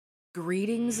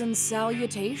Greetings and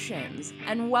salutations,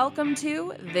 and welcome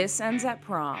to This Ends at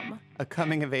Prom. A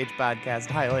coming-of-age podcast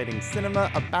highlighting cinema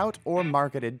about or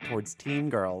marketed towards teen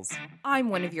girls. I'm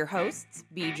one of your hosts,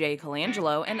 BJ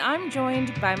Colangelo, and I'm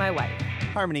joined by my wife.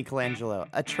 Harmony Colangelo,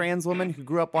 a trans woman who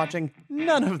grew up watching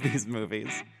none of these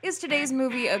movies. Is today's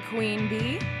movie a queen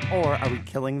bee? Or are we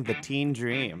killing the teen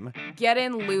dream? Get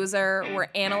in, loser. We're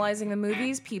analyzing the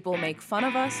movies people make fun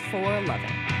of us for loving.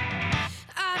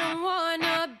 I don't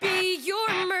wanna be your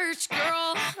merch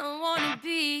girl. I wanna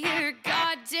be your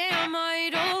goddamn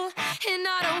idol. And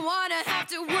I don't wanna have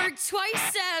to work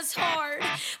twice as hard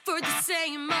for the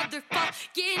same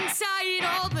motherfucking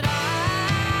title. But I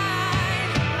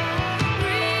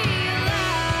realize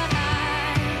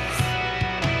that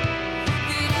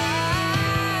I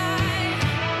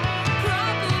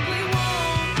probably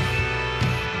won't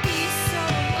be so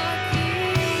lucky.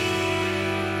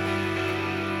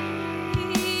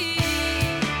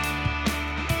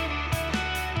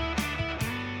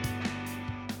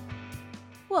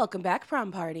 Welcome back,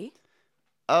 Prom Party.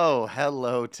 Oh,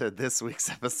 hello to this week's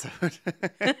episode.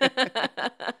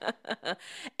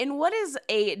 In what is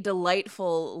a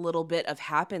delightful little bit of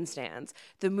happenstance,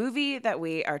 the movie that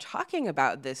we are talking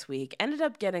about this week ended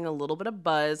up getting a little bit of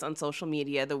buzz on social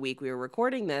media the week we were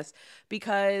recording this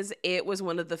because it was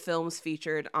one of the films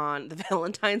featured on the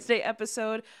Valentine's Day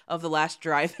episode of The Last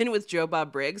Drive-In with Joe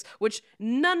Bob Briggs, which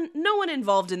no one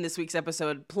involved in this week's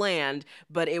episode planned,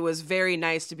 but it was very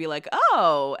nice to be like,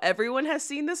 oh, everyone has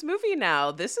seen this movie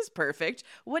now. This is perfect.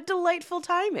 What delightful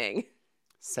timing.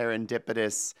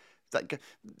 Serendipitous. Like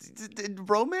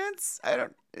romance? I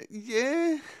don't.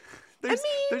 Yeah.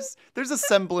 There's a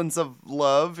semblance of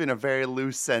love in a very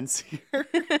loose sense here.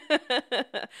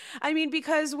 I mean,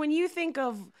 because when you think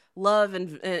of love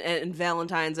and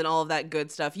Valentine's and all of that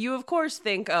good stuff, you of course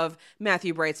think of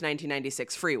Matthew Bright's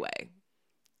 1996 Freeway.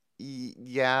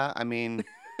 Yeah, I mean,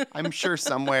 I'm sure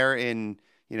somewhere in,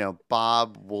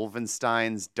 Bob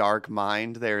Wolfenstein's dark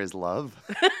mind there is love.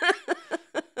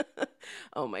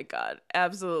 Oh my God.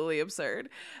 Absolutely absurd.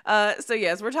 So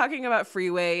yes, we're talking about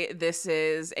Freeway. This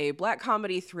is a black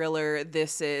comedy thriller.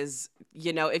 This is,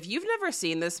 if you've never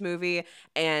seen this movie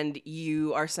and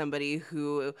you are somebody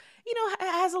who,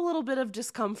 has a little bit of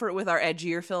discomfort with our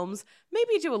edgier films,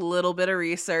 maybe do a little bit of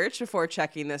research before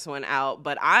checking this one out.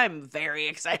 But I'm very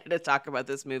excited to talk about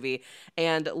this movie.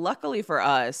 And luckily for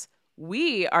us,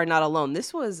 we are not alone.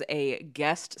 This was a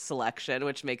guest selection,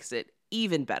 which makes it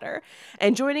even better.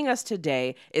 And joining us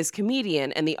today is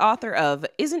comedian and the author of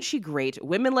Isn't She Great?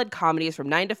 Women-led comedies from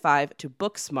 9 to 5 to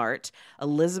Book Smart,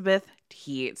 Elizabeth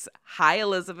Teets. Hi,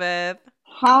 Elizabeth.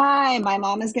 Hi, my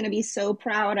mom is going to be so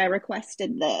proud I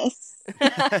requested this.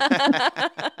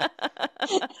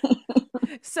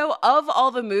 So of all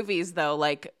the movies though,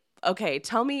 okay,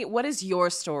 tell me, what is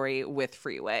your story with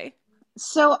Freeway?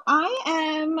 So I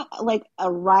am like a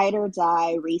ride or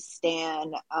die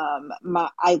re-stan.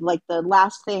 The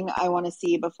last thing I want to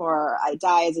see before I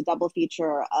die is a double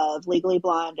feature of Legally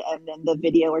Blonde and then the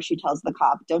video where she tells the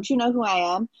cop, "Don't you know who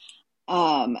I am?"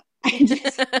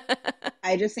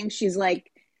 I just think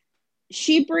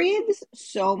she breathes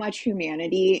so much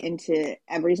humanity into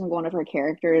every single one of her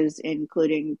characters,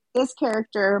 including this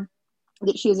character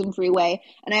that she is in Freeway.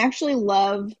 And I actually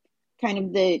love kind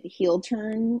of the heel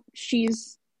turn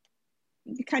she's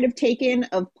kind of taken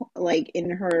of in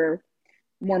her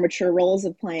more mature roles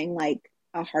of playing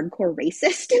a hardcore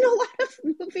racist in a lot of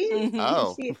movies.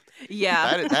 Oh,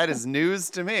 yeah, that is news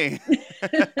to me.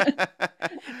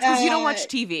 Because you don't watch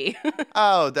TV.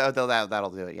 Oh,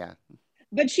 that'll do it. Yeah,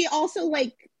 but she also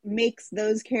makes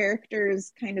those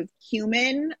characters kind of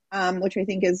human, which I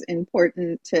think is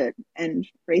important to end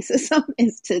racism,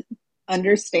 is to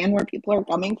understand where people are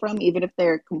coming from, even if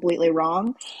they're completely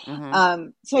wrong.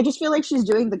 Mm-hmm. So I just feel like she's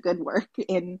doing the good work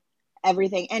in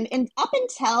everything. And up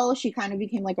until she kind of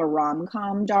became like a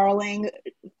rom-com darling,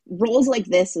 roles like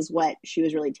this is what she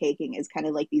was really taking, is kind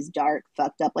of like these dark,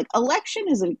 fucked up, Election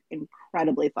is an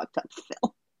incredibly fucked up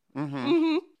film. Mm-hmm.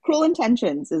 Mm-hmm. Cruel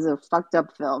Intentions is a fucked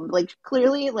up film.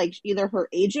 Clearly, either her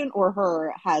agent or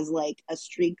her has a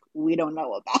streak we don't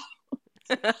know about.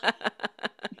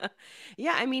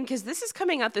 Yeah, I mean, because this is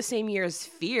coming out the same year as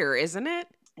Fear, isn't it?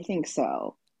 I think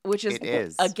so. Which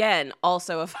is, again,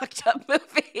 also a fucked up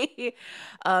movie.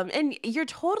 And you're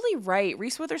totally right.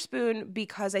 Reese Witherspoon,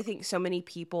 because I think so many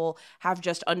people have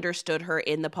just understood her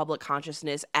in the public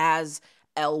consciousness as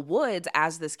Elle Woods,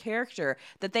 as this character,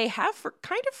 that they have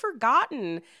kind of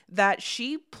forgotten that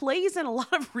she plays in a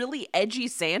lot of really edgy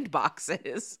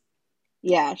sandboxes.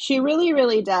 Yeah, she really,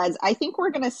 really does. I think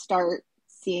we're going to start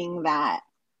seeing that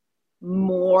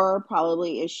more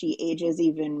probably as she ages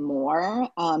even more.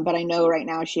 But I know right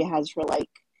now she has her like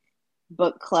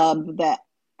book club that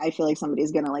I feel like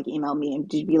somebody's gonna like email me and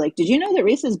be like, "Did you know that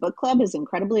Reese's book club is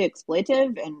incredibly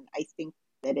exploitive?" And I think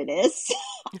that it is.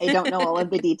 I don't know all of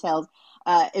the details.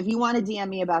 If you want to DM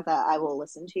me about that, I will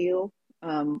listen to you,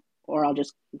 or I'll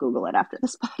just Google it after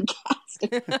this podcast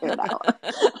to figure it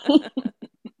out.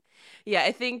 Yeah,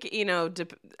 I think,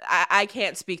 I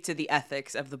can't speak to the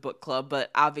ethics of the book club,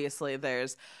 but obviously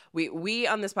we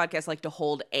on this podcast like to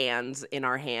hold ands in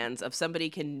our hands of somebody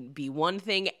can be one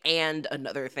thing and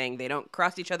another thing. They don't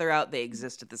cross each other out. They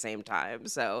exist at the same time.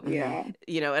 So, Yeah.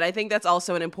 And I think that's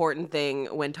also an important thing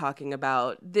when talking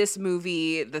about this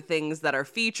movie, the things that are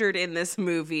featured in this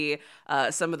movie,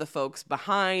 some of the folks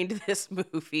behind this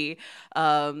movie.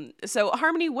 So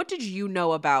Harmony, what did you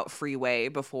know about Freeway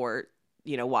before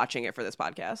watching it for this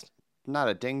podcast? Not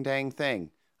a ding dang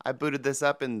thing. I booted this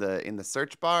up in the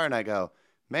search bar and I go,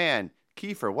 man,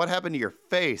 Kiefer, what happened to your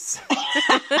face?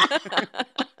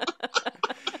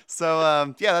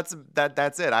 So yeah,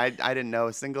 that's it. I didn't know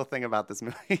a single thing about this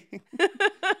movie.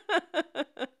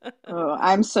 Oh,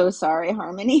 I'm so sorry,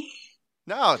 Harmony.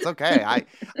 No, it's okay.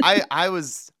 I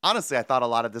was honestly, I thought a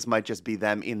lot of this might just be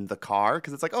them in the car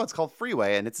because it's like, oh, it's called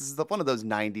Freeway, and it's one of those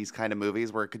 '90s kind of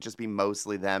movies where it could just be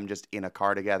mostly them just in a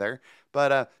car together. But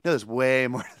no, there's way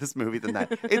more to this movie than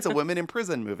that. It's a women in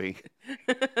prison movie.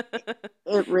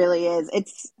 It really is.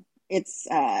 It's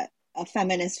a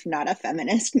feminist, not a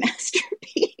feminist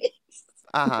masterpiece.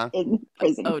 In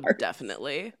prison. Oh, parts.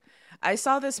 definitely. I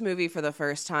saw this movie for the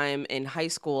first time in high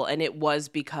school, and it was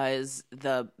because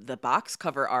the box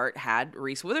cover art had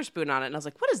Reese Witherspoon on it, and I was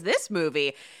like, what is this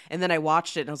movie? And then I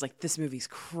watched it, and I was like, this movie's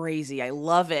crazy. I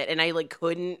love it. And I like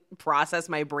couldn't process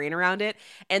my brain around it.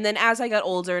 And then as I got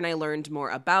older and I learned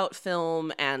more about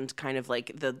film and kind of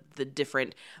like the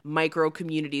different micro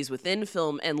communities within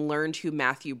film and learned who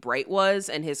Matthew Bright was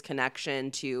and his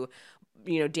connection to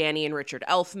Danny and Richard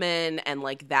Elfman and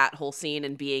like that whole scene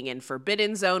and being in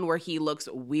Forbidden Zone where he looks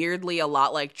weirdly a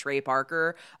lot like Trey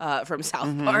Parker from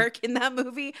South Park in that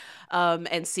movie,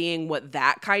 and seeing what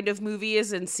that kind of movie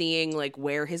is and seeing like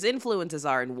where his influences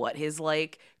are and what his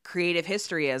like creative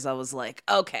history is, I was like,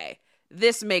 okay,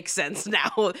 this makes sense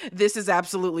now. This is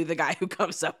absolutely the guy who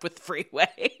comes up with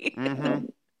Freeway.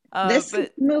 This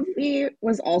movie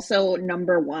was also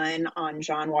number 1 on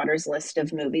John Waters' list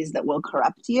of movies that will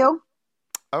corrupt you.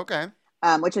 Okay.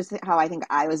 Which is how I think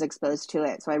I was exposed to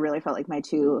it. So I really felt like my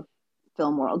two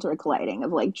film worlds were colliding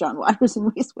of like John Waters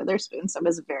and Reese Witherspoon. So I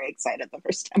was very excited the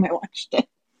first time I watched it.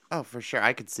 Oh, for sure.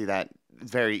 I could see that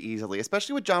very easily,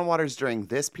 especially with John Waters during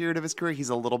this period of his career. He's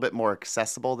a little bit more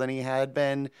accessible than he had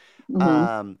been.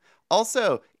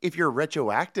 Also, if you're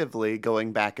retroactively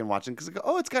going back and watching, because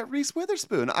oh, it's got Reese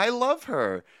Witherspoon. I love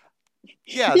her.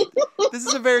 Yeah, this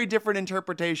is a very different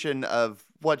interpretation of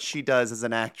what she does as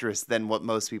an actress than what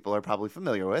most people are probably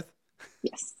familiar with.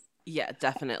 Yes. Yeah,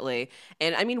 definitely.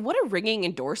 And I mean, what a ringing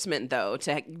endorsement, though,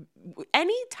 to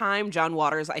any time John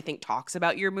Waters, I think, talks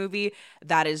about your movie,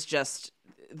 that is just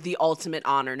the ultimate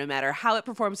honor, no matter how it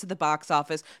performs at the box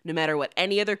office, no matter what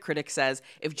any other critic says.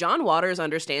 If John Waters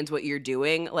understands what you're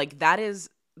doing, like that is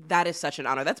such an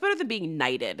honor. That's better than being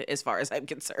knighted, as far as I'm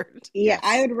concerned. Yeah, yes.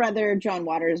 I would rather John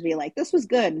Waters be like, this was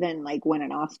good, than like win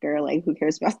an Oscar. Like, who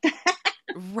cares about that?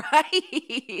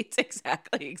 Right.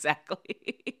 Exactly.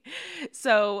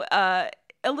 So,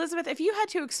 Elizabeth, if you had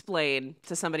to explain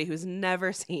to somebody who's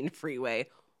never seen Freeway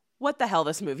what the hell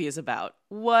this movie is about,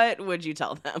 what would you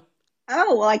tell them?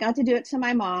 Oh, well, I got to do it to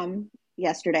my mom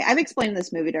yesterday. I've explained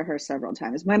this movie to her several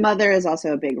times. My mother is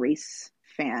also a big Reese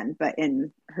fan, but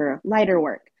in her lighter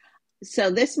work.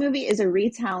 So this movie is a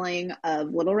retelling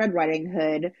of Little Red Riding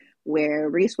Hood, where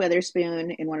Reese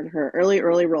Witherspoon, in one of her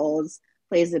early roles,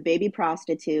 plays a baby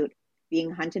prostitute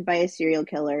being hunted by a serial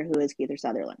killer who is Kiefer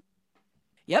Sutherland.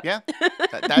 Yep. Yeah,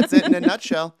 that's it in a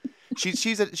nutshell.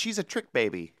 She's a trick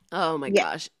baby. Oh my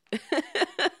gosh.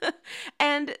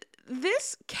 And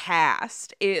this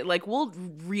cast, we'll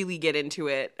really get into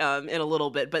it in a little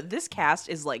bit, but this cast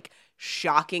is like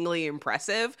shockingly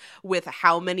impressive with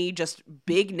how many just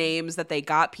big names that they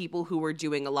got, people who were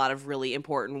doing a lot of really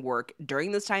important work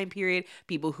during this time period,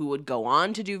 people who would go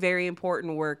on to do very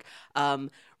important work.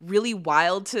 Really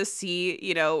wild to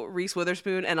see, Reese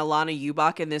Witherspoon and Alana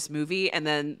Ubach in this movie, and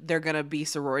then they're gonna be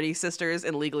sorority sisters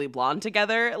in Legally Blonde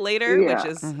together later, which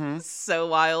is so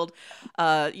wild.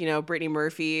 Brittany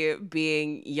Murphy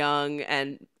being young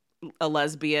and a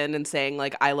lesbian and saying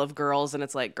like I love girls, and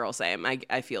it's like, girl, same.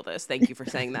 I feel this. Thank you for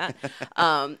saying that.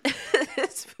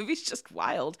 This movie's just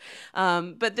wild.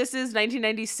 But this is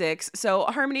 1996. So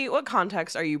Harmony, what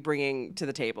context are you bringing to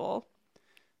the table?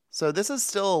 So this is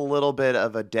still a little bit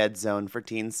of a dead zone for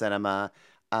teen cinema.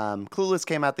 Clueless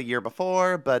came out the year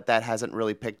before, but that hasn't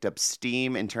really picked up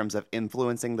steam in terms of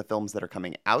influencing the films that are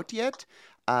coming out yet.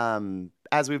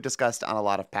 As we've discussed on a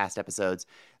lot of past episodes,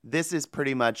 this is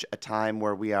pretty much a time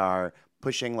where we are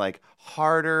pushing like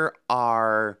harder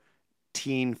R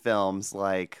teen films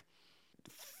like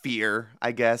Fear,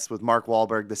 I guess, with Mark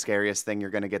Wahlberg, the scariest thing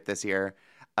you're going to get this year.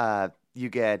 You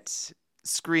get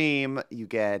Scream, you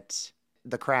get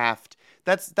The Craft.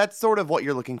 That's sort of what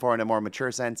you're looking for in a more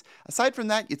mature sense. Aside from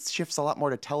that, it shifts a lot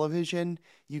more to television.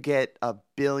 You get a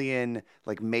billion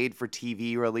like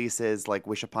made-for-TV releases like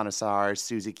Wish Upon a Star,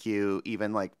 Suzy Q,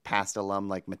 even like past alum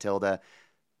like Matilda.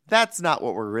 That's not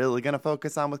what we're really going to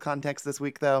focus on with context this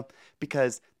week, though,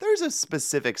 because there's a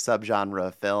specific subgenre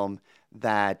of film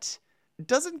that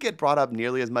doesn't get brought up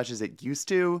nearly as much as it used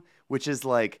to, which is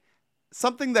like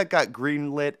something that got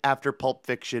greenlit after Pulp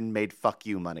Fiction made fuck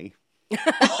you money.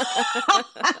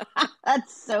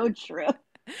 That's so true.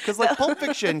 Because like Pulp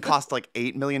Fiction cost like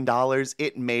 $8 million.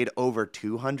 It made over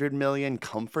 $200 million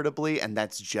comfortably, and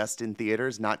that's just in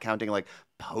theaters, not counting like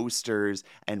posters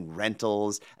and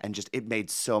rentals, and just it made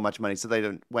so much money. So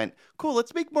they went, cool,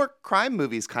 let's make more crime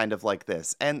movies kind of like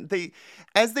this. And they,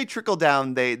 as they trickle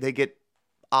down, they get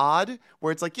odd,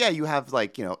 where it's like, yeah, you have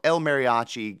like, you know, El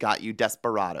Mariachi got you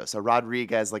Desperado. So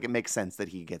Rodriguez, like it makes sense that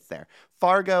he gets there.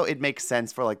 Fargo, it makes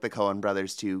sense for like the Coen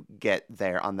brothers to get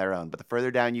there on their own. But the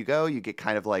further down you go, you get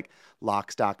kind of like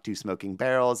Lock, Stock, Two Smoking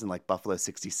Barrels and like Buffalo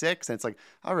 66. And it's like,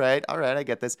 all right, I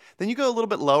get this. Then you go a little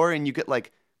bit lower and you get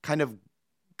like kind of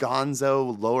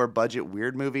gonzo, lower budget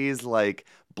weird movies like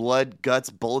Blood, Guts,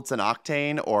 Bullets, and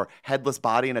Octane, or Headless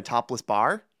Body in a Topless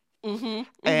Bar.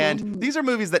 And these are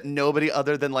movies that nobody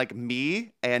other than like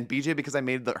me and BJ, because I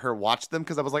made her watch them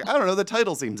because I was like, I don't know, the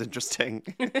title seems interesting.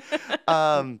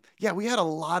 Yeah, we had a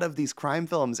lot of these crime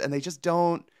films and they just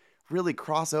don't really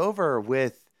cross over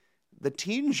with the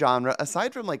teen genre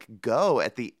aside from like Go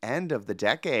at the end of the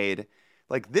decade.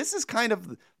 Like this is kind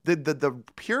of the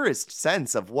purest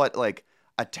sense of what like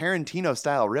a Tarantino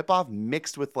style ripoff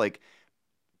mixed with like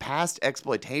past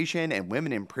exploitation and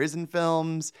women in prison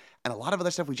films and a lot of other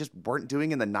stuff we just weren't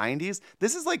doing in the 90s.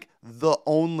 This is like the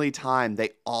only time they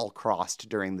all crossed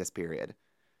during this period.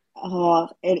 Oh,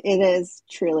 it is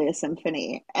truly a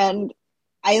symphony. And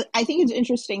I think it's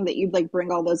interesting that you'd like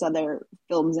bring all those other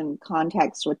films in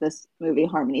context with this movie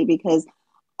Harmony, because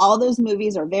all those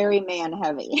movies are very man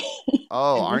heavy.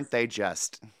 Oh, And aren't they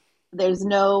just? there's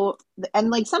no, and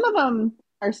like some of them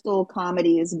are still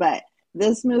comedies, but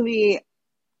this movie,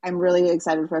 I'm really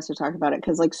excited for us to talk about it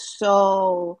because like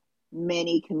so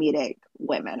many comedic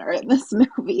women are in this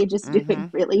movie just doing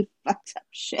really fucked up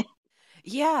shit.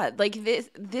 Yeah, like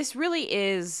this really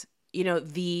is, you know,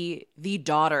 the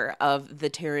daughter of the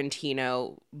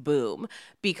Tarantino boom,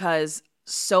 because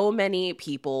so many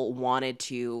people wanted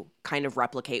to kind of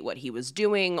replicate what he was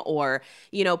doing, or,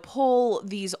 you know, pull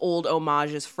these old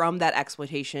homages from that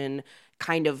exploitation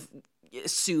kind of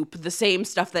soup, the same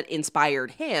stuff that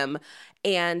inspired him,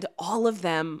 and all of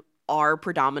them are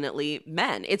predominantly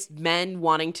men. It's men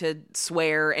wanting to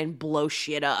swear and blow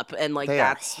shit up, and like They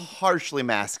that's are harshly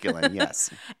masculine, yes.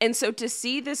 and so to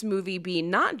see this movie be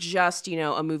not just, you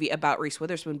know, a movie about Reese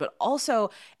Witherspoon, but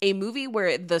also a movie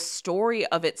where the story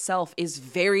of itself is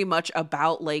very much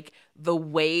about like the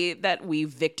way that we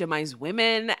victimize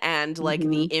women and like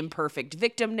the imperfect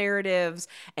victim narratives,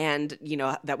 and, you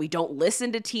know, that we don't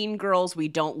listen to teen girls, we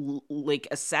don't like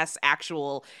assess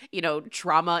actual, you know,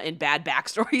 trauma and bad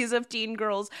backstories of teen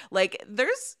girls. Like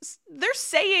they're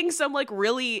saying some like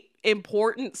really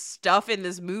important stuff in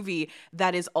this movie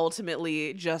that is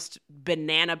ultimately just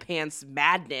banana pants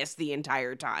madness the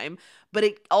entire time, but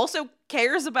it also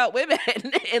cares about women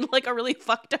in like a really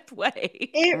fucked up way.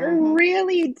 It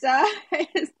really does.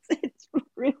 It's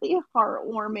really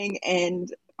heartwarming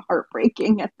and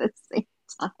heartbreaking at the same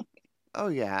time. Oh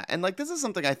yeah, and like this is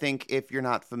something I think if you're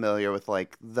not familiar with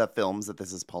like the films that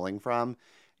this is pulling from,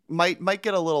 might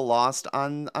get a little lost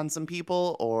on some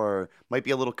people, or might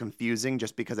be a little confusing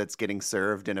just because it's getting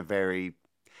served in a very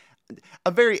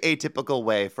atypical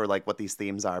way for like what these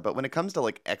themes are. But when it comes to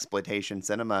like exploitation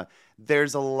cinema,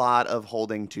 there's a lot of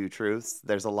holding to truths.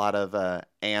 There's a lot of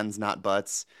ands not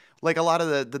buts. Like a lot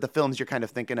of the films you're kind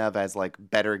of thinking of as like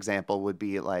better example would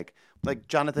be like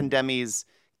Jonathan Demme's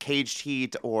Caged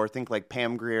Heat, or think like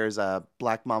Pam Grier's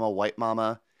Black Mama White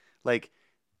Mama. Like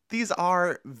these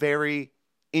are very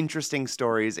interesting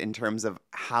stories in terms of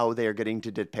how they're getting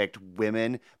to depict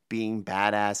women being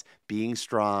badass, being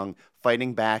strong,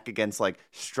 fighting back against like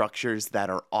structures that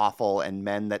are awful and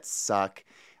men that suck.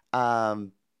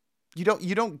 You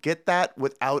don't get that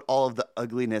without all of the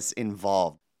ugliness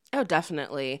involved. Oh,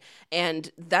 definitely.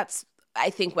 And that's, I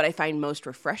think, what I find most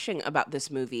refreshing about this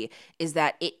movie is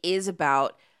that it is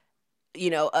about,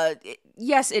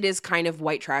 yes, it is kind of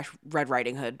white trash Red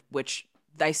Riding Hood, which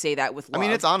I say that with I love.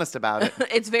 mean, it's honest about it.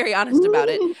 It's very honest about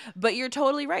it. But you're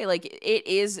totally right. Like, it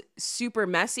is super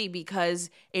messy because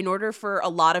in order for a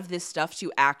lot of this stuff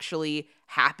to actually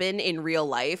happen in real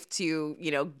life, to,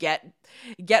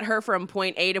 get her from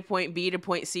point A to point B to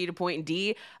point C to point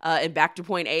D, and back to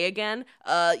point A again,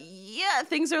 yeah,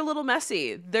 things are a little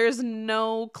messy. There's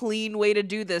no clean way to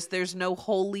do this. There's no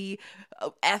holy,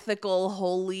 ethical,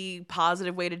 holy,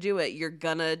 positive way to do it. You're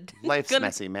gonna Life's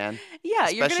messy, man. yeah,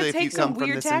 Especially you're gonna if take you some come from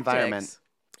weird this tactics. environment.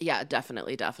 Yeah,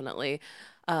 definitely.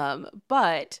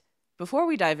 But before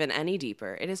we dive in any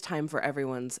deeper, it is time for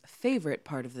everyone's favorite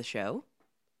part of the show.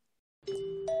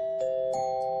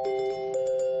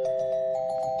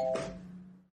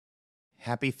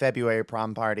 Happy February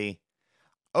prom party.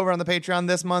 Over on the Patreon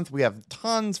this month, we have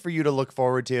tons for you to look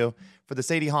forward to. For the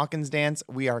Sadie Hawkins dance,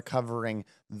 we are covering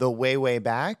The Way, Way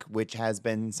Back, which has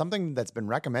been something that's been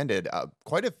recommended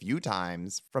quite a few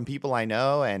times from people I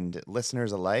know and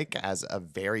listeners alike as a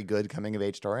very good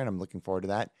coming-of-age story, and I'm looking forward to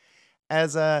that.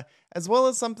 As well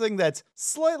as something that's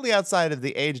slightly outside of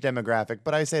the age demographic,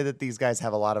 but I say that these guys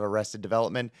have a lot of Arrested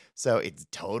Development, so it's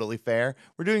totally fair.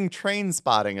 We're doing Train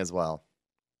Spotting as well.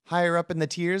 Higher up in the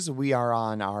tiers, we are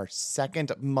on our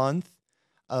second month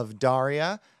of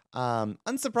Daria.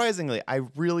 Unsurprisingly, I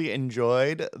really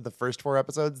enjoyed the first 4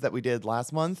 episodes that we did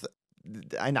last month,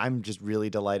 and I'm just really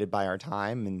delighted by our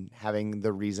time and having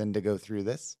the reason to go through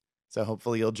this. So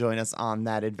hopefully you'll join us on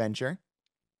that adventure.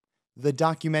 The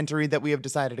documentary that we have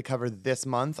decided to cover this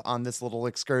month on this little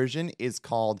excursion is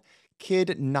called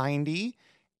Kid 90.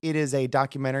 It is a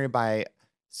documentary by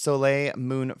Soleil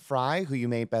Moon Frye, who you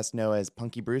may best know as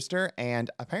Punky Brewster, and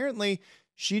apparently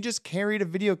she just carried a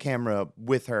video camera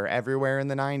with her everywhere in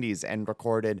the 90s and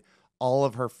recorded all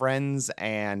of her friends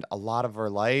and a lot of her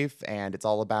life, and it's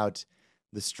all about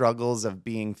the struggles of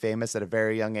being famous at a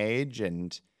very young age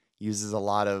and uses a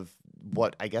lot of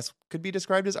what I guess could be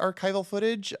described as archival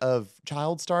footage of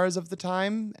child stars of the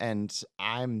time, and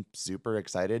I'm super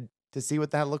excited to see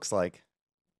what that looks like.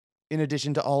 In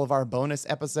addition to all of our bonus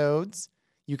episodes,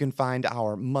 you can find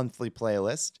our monthly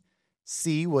playlist,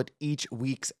 see what each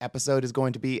week's episode is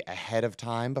going to be ahead of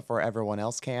time before everyone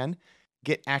else can,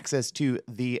 get access to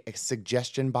the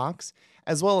suggestion box,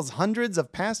 as well as hundreds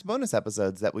of past bonus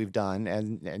episodes that we've done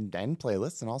and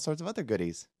playlists and all sorts of other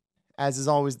goodies. As is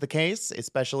always the case,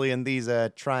 especially in these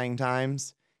trying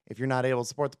times, if you're not able to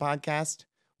support the podcast,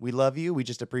 we love you. We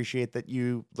just appreciate that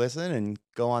you listen and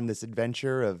go on this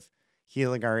adventure of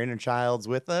healing our inner childs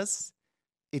with us.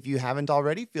 If you haven't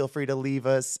already, feel free to leave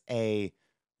us a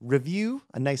review,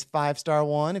 a nice 5-star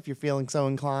one if you're feeling so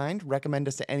inclined. Recommend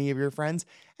us to any of your friends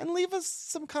and leave us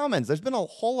some comments. There's been a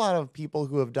whole lot of people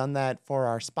who have done that for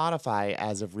our Spotify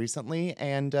as of recently.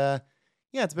 And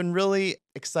yeah, it's been really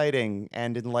exciting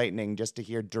and enlightening just to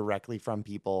hear directly from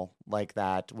people like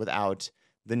that without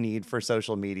the need for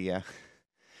social media.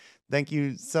 Thank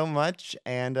you so much.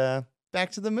 And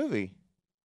back to the movie.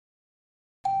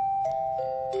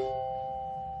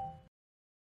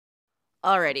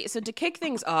 Alrighty, so to kick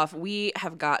things off, we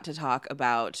have got to talk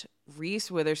about Reese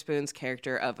Witherspoon's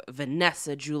character of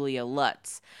Vanessa Julia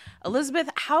Lutz. Elizabeth,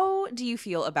 how do you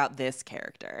feel about this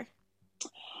character?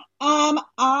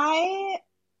 I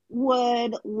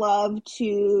would love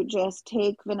to just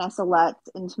take Vanessa Lutz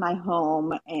into my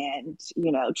home and,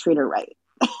 treat her right.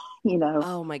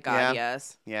 Oh my God,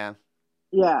 yes. Yeah.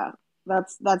 Yeah,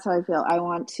 that's how I feel. I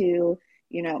want to,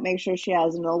 make sure she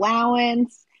has an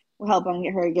allowance, help on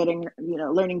her getting,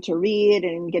 learning to read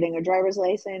and getting a driver's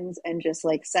license, and just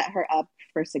like set her up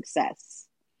for success.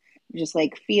 Just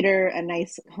like feed her a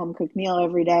nice home cooked meal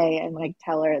every day and like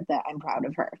tell her that I'm proud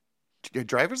of her. Your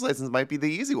driver's license might be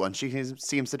the easy one. She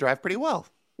seems to drive pretty well.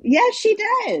 Yeah, she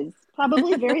does.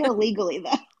 Probably very illegally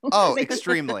though. Oh,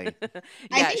 extremely.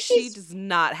 Yeah, she does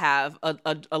not have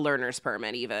a learner's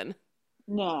permit even.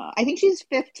 No, I think she's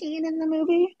 15 in the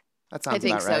movie. That sounds I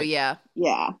think about so, right. yeah.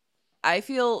 Yeah. I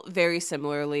feel very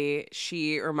similarly.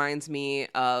 She reminds me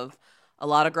of a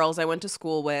lot of girls I went to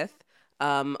school with,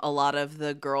 a lot of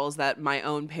the girls that my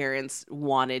own parents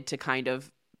wanted to kind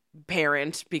of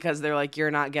parent because they're like,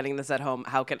 you're not getting this at home.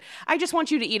 How can I just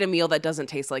want you to eat a meal that doesn't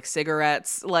taste like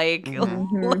cigarettes? Like,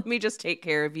 let me just take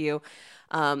care of you.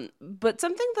 But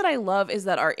something that I love is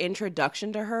that our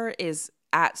introduction to her is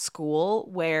at school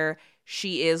where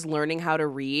she is learning how to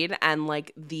read, and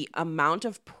like the amount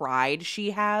of pride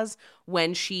she has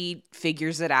when she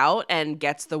figures it out and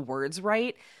gets the words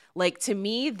right. Like, to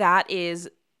me, that is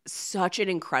such an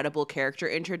incredible character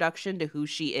introduction to who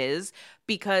she is,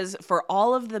 because for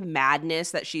all of the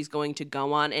madness that she's going to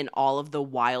go on and all of the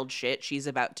wild shit she's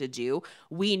about to do,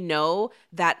 we know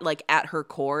that, like, at her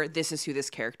core, this is who this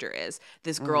character is.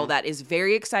 This girl that is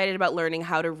very excited about learning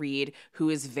how to read, who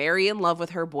is very in love with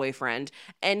her boyfriend,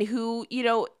 and who, you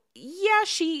know, yeah,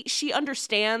 she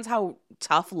understands how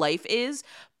tough life is,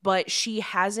 but she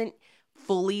hasn't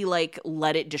fully, like,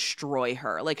 let it destroy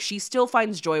her. Like, she still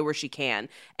finds joy where she can,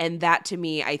 and that, to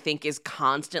me, I think is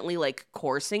constantly, like,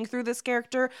 coursing through this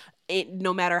character,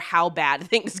 no matter how bad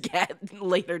things get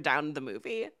later down in the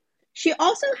movie. She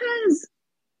also has,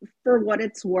 for what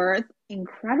it's worth,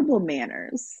 incredible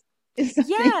manners.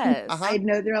 Yes. I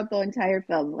know throughout the entire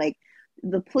film, like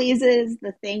the pleases,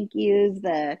 the thank yous,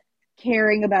 the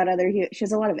caring about other humans. She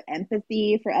has a lot of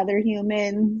empathy for other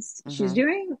humans. She's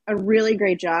doing a really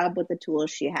great job with the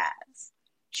tools she has.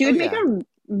 She would make a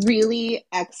really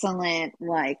excellent,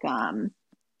 like,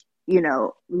 you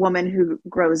know, woman who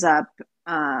grows up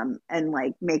and,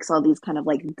 like, makes all these kind of,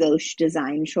 like, gauche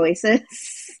design choices.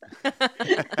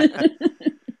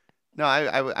 No,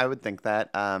 I would think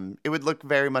that. It would look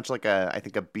very much like I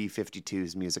think a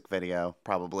B-52's music video,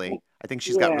 probably. I think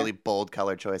she's got really bold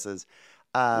color choices.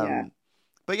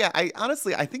 But yeah,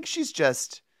 I think she's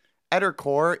just, at her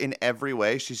core, in every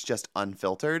way, she's just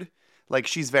unfiltered. Like,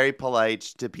 she's very polite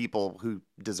to people who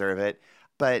deserve it,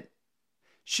 but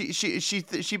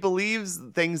she believes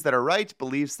things that are right,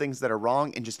 believes things that are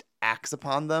wrong, and just acts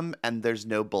upon them, and there's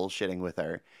no bullshitting with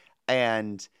her.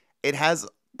 And it has,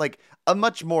 like, a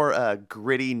much more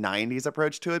gritty 90s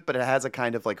approach to it, but it has a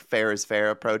kind of, like, fair is fair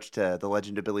approach to The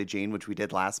Legend of Billie Jean, which we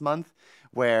did last month,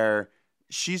 where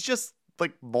she's just,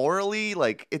 like, morally,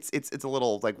 like, it's a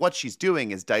little, like, what she's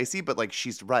doing is dicey, but, like,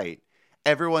 she's right.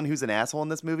 Everyone who's an asshole in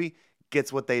this movie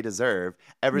gets what they deserve.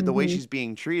 The way she's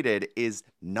being treated is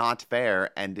not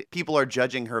fair, and people are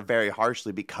judging her very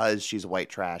harshly because she's white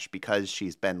trash, because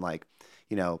she's been, like,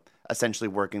 you know, essentially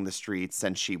working the streets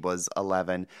since she was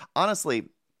 11. Honestly,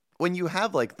 when you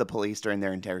have, like, the police during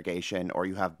their interrogation, or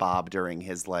you have Bob during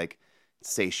his, like,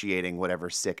 satiating whatever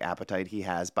sick appetite he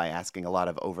has by asking a lot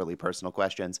of overly personal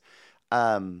questions,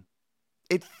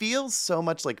 it feels so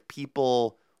much like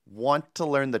people want to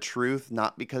learn the truth,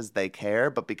 not because they care,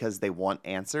 but because they want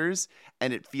answers.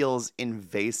 And it feels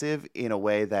invasive in a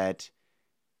way that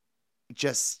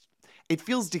just, it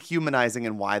feels dehumanizing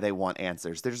in why they want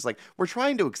answers. They're just like, we're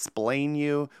trying to explain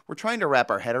you, we're trying to wrap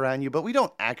our head around you, but we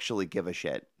don't actually give a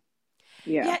shit.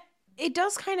 Yeah, it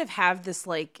does kind of have this,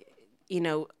 like, you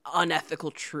know,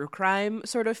 unethical true crime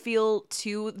sort of feel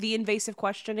to the invasive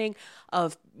questioning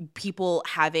of people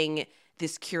having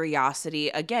this curiosity,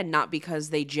 again, not because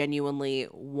they genuinely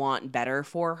want better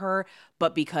for her,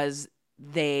 but because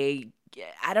they,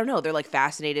 I don't know, they're, like,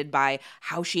 fascinated by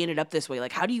how she ended up this way.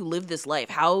 Like, how do you live this life?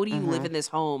 How do you live in this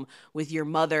home with your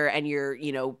mother and your,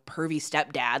 you know, pervy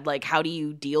stepdad? Like, how do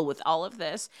you deal with all of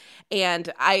this?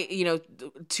 And I, you know,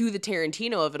 to the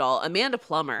Tarantino of it all, Amanda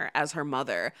Plummer as her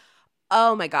mother,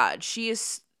 oh my God,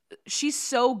 she's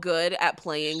so good at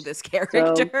playing this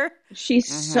character. She's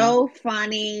so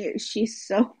funny. She's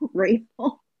so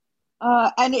grateful.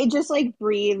 And it just, like,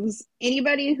 breathes.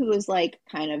 Anybody who is, like,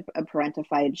 kind of a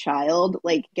parentified child,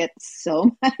 like, gets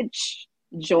so much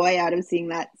joy out of seeing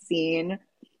that scene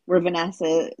where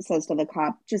Vanessa says to the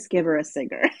cop, just give her a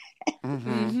cigarette.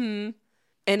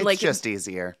 And it's like, just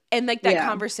easier. And, like, that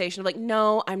conversation of, like,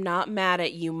 no, I'm not mad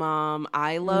at you, Mom.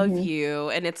 I love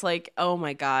you. And it's like, oh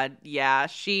my God, yeah,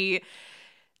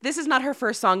 this is not her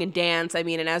first song and dance. I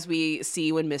mean, and as we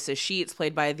see when Mrs. Sheets,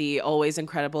 played by the always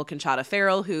incredible Conchata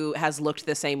Ferrell, who has looked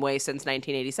the same way since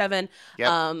 1987,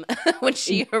 when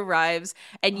she arrives,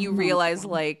 and you realize,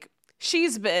 like,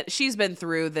 she's been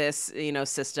through this, you know,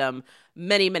 system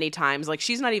many, many times. Like,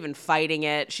 she's not even fighting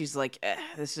it. She's like,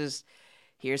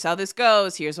 here's how this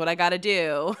goes. Here's what I got to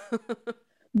do.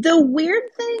 The weird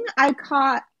thing I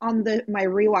caught on my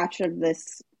rewatch of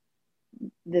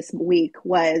this week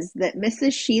was that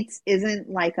Mrs. Sheets isn't,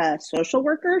 like, a social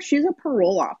worker. She's a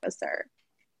parole officer,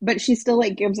 but she still,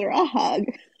 like, gives her a hug.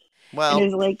 Well, and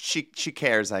is like, she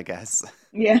cares, I guess.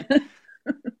 Yeah.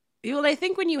 Well, I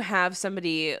think when you have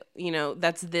somebody, you know,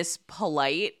 that's this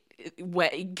polite,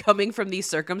 coming from these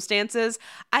circumstances,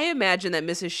 I imagine that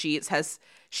Mrs. Sheets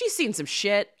she's seen some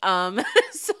shit.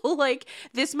 So, like,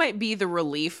 this might be the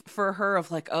relief for her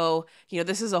of, like, oh, you know,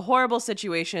 this is a horrible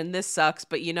situation. This sucks.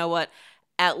 But you know what?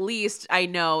 At least I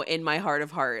know in my heart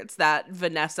of hearts that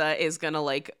Vanessa is going to,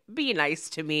 like, be nice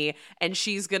to me, and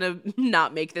she's going to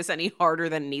not make this any harder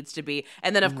than it needs to be.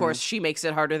 And then, of course, she makes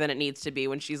it harder than it needs to be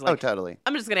when she's like, oh, totally.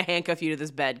 I'm just going to handcuff you to this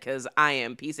bed because I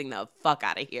am piecing the fuck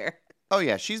out of here. Oh,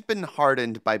 yeah. She's been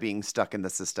hardened by being stuck in the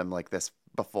system like this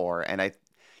before. And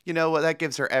that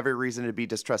gives her every reason to be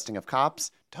distrusting of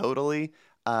cops. Totally.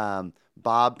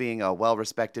 Bob being a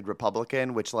well-respected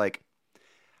Republican, which, like,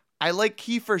 I like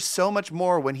Kiefer so much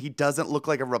more when he doesn't look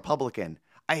like a Republican.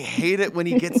 I hate it when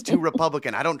he gets too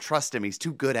Republican. I don't trust him. He's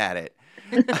too good at it.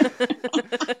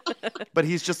 But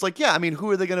he's just like, yeah, I mean, who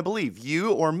are they going to believe?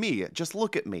 You or me? Just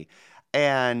look at me.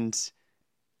 And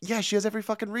yeah, she has every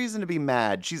fucking reason to be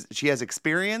mad. She has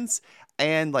experience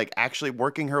and like actually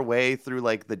working her way through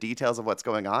like the details of what's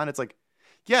going on. It's like,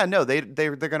 yeah, no,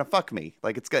 they're gonna fuck me.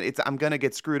 Like I'm gonna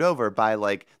get screwed over by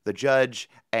like the judge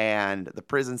and the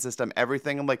prison system,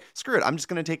 everything. I'm like, screw it. I'm just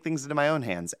gonna take things into my own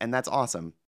hands, and that's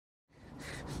awesome.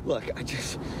 Look, I've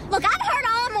heard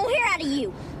all I'm gonna hear out of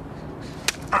you.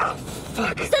 Ah,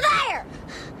 fuck. So there!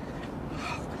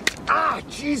 Ah,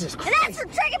 Jesus Christ. And that's for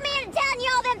tricking me into telling you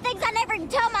all them things I never even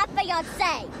told my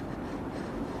fiancé.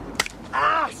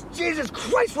 Ah, Jesus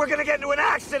Christ, we're gonna get into an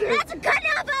accident. That's a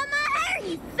cutting off all my hair,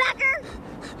 you fucker!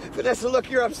 Vanessa, look,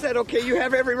 you're upset, okay? You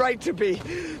have every right to be.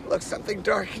 Look, something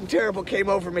dark and terrible came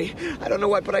over me. I don't know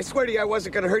what, but I swear to you I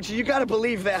wasn't gonna hurt you. You gotta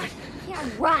believe that. You're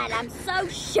right, I'm so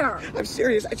sure. I'm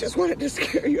serious. I just wanted to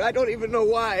scare you. I don't even know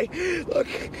why. Look,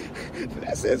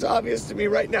 Vanessa, it's obvious to me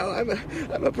right now.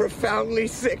 I'm a profoundly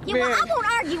sick man. Well, I won't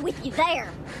argue with you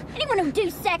there. Anyone who do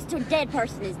sex to a dead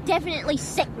person is definitely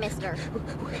sick, mister.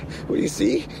 Well, you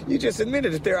see? You just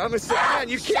admitted it there. I'm a sick man.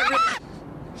 You can't... Shut up!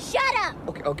 Shut up!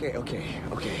 Okay.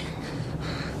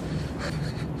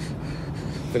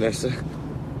 Vanessa,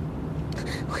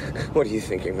 what are you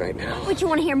thinking right now? What, you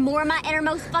want to hear more of my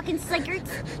innermost fucking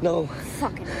secrets? No.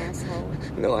 Fucking asshole.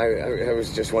 No, I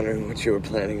was just wondering what you were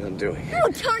planning on doing. I'm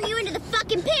gonna turn you into the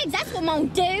fucking pigs. That's what I'm gonna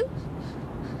do.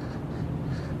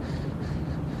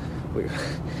 Well,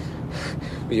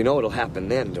 you know what'll happen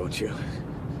then, don't you?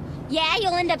 Yeah,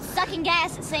 you'll end up sucking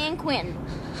gas at San Quentin.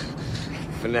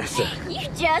 Vanessa. You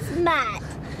just might.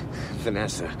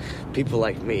 Vanessa, people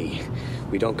like me,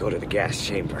 we don't go to the gas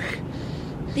chamber.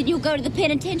 Then you'll go to the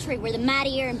penitentiary where the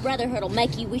mighty Aryan Brotherhood will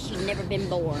make you wish you'd never been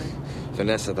born.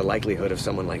 Vanessa, the likelihood of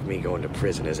someone like me going to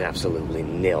prison is absolutely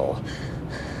nil.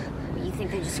 You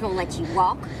think they're just gonna let you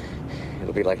walk?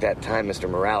 It'll be like that time Mr.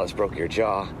 Morales broke your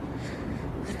jaw.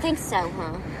 You think so,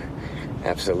 huh?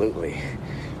 Absolutely.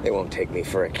 They won't take me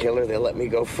for a killer. They'll let me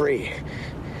go free.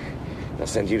 They'll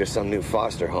send you to some new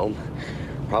foster home.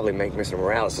 Probably make Mr.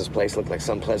 Morales' place look like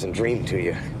some pleasant dream to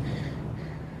you.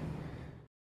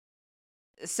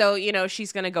 So,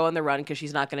 she's going to go on the run because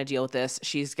she's not going to deal with this.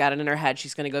 She's got it in her head.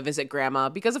 She's going to go visit Grandma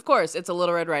because, of course, it's a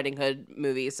Little Red Riding Hood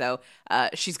movie. So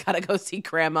she's got to go see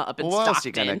Grandma up in Stockton. Where else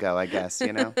you going to go, I guess,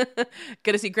 Going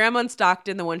to see Grandma in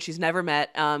Stockton, the one she's never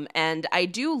met. And I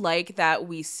do like that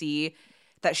we see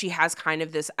that she has kind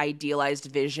of this idealized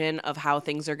vision of how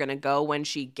things are going to go when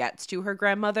she gets to her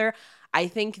grandmother. I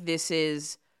think this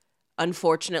is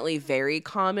unfortunately very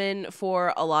common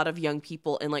for a lot of young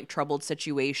people in like troubled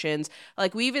situations.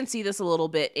 Like we even see this a little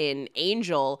bit in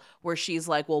Angel where she's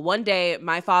like, well, one day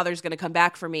my father's going to come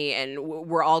back for me and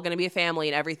we're all going to be a family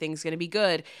and everything's going to be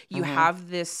good. You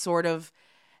have this sort of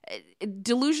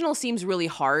delusional seems really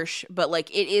harsh, but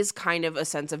like it is kind of a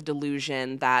sense of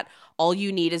delusion that all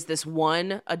you need is this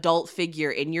one adult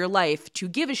figure in your life to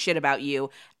give a shit about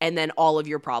you, and then all of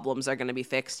your problems are going to be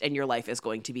fixed and your life is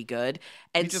going to be good.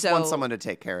 And you just want someone to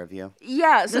take care of you.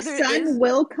 Yeah. So the sun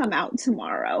will come out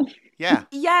tomorrow. Yeah.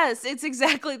 Yes, it's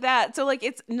exactly that. So like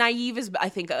it's naive is I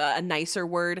think a nicer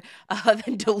word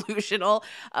than delusional.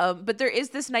 But there is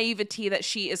this naivety that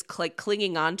she is like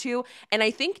clinging onto. And I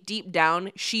think deep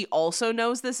down she also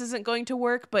knows this isn't going to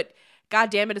work, but God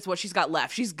damn it, it's what she's got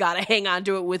left. She's got to hang on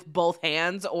to it with both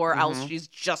hands or else she's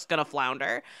just going to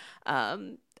flounder.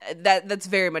 That's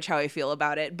very much how I feel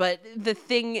about it. But the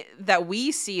thing that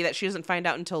we see that she doesn't find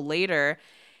out until later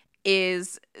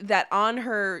is that on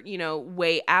her,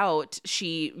 way out,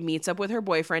 she meets up with her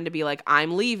boyfriend to be like,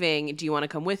 I'm leaving. Do you want to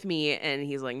come with me? And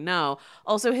he's like, no.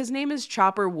 Also, his name is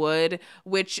Chopper Wood,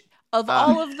 which of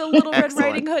all of the Little Red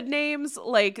Riding Hood names,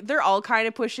 like they're all kind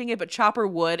of pushing it, but Chopper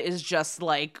Wood is just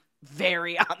like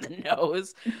very on the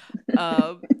nose.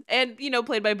 And,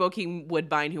 played by Bokeem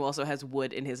Woodbine, who also has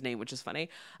wood in his name, which is funny.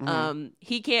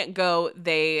 He can't go.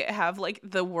 They have like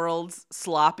the world's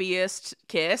sloppiest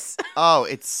kiss. Oh,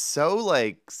 it's so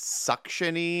like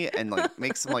suctiony and like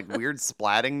makes some like weird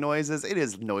splatting noises. It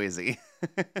is noisy.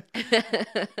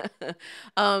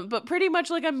 But pretty much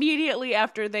like immediately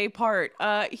after they part,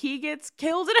 he gets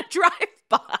killed in a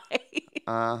drive-by.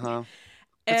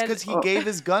 It's because he gave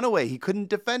his gun away. He couldn't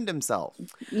defend himself.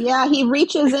 Yeah, he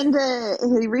reaches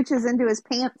into his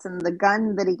pants, and the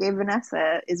gun that he gave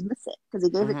Vanessa is missing because he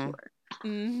gave it to her.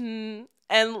 Mm-hmm.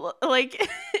 And like,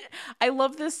 I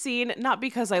love this scene, not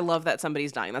because I love that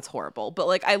somebody's dying. That's horrible. But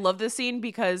like, I love this scene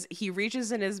because he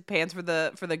reaches in his pants for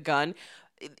the gun.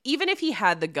 Even if he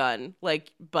had the gun,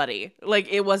 like, buddy, like,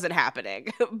 it wasn't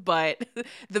happening. But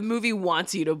the movie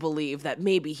wants you to believe that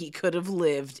maybe he could have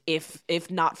lived if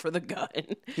not for the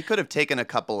gun. He could have taken a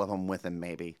couple of them with him,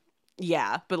 maybe.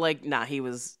 Yeah, but like, nah, he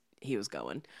was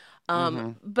going.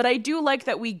 Mm-hmm. But I do like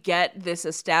that we get this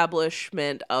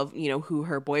establishment of, you know, who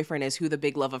her boyfriend is, who the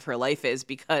big love of her life is,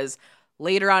 because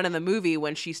later on in the movie,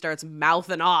 when she starts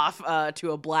mouthing off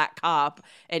to a black cop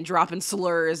and dropping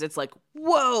slurs, it's like,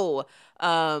 whoa.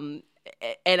 And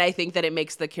I think that it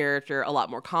makes the character a lot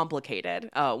more complicated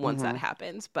once that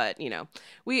happens. But, you know,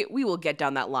 we will get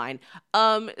down that line.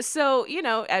 So, you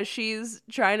know, as she's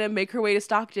trying to make her way to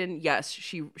Stockton, yes,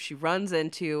 she runs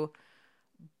into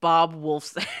Bob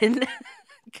Wolfson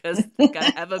because they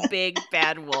gotta have a big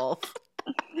bad wolf.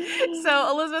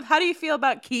 So, Elizabeth, how do you feel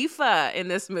about Kifa in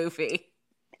this movie?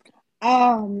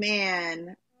 Oh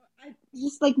man,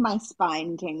 just like my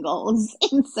spine tingles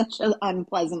in such an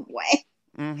unpleasant way.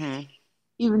 Mm-hmm.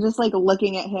 Even just like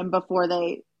looking at him before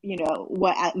they, you know,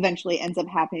 what eventually ends up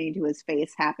happening to his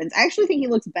face happens. I actually think he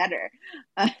looks better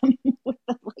with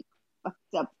the like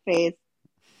fucked up face.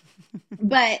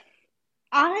 But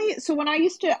when I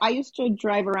used to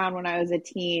drive around when I was a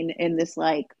teen in this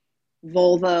like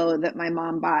Volvo that my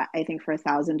mom bought, I think for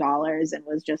 $1,000, and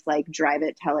was just like drive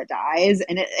it till it dies,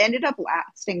 and it ended up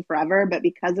lasting forever. But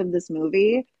because of this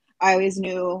movie, I always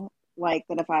knew like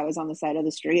that if I was on the side of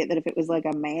the street, that if it was like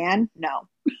a man,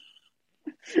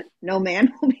 no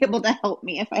man will be able to help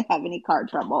me if I have any car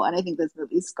trouble. And I think this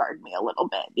movie scarred me a little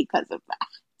bit because of that.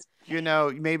 You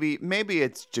know, maybe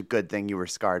it's a good thing you were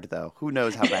scarred, though. Who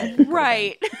knows how bad it could have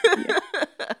Right.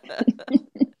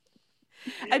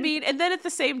 I mean, and then at the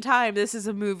same time, this is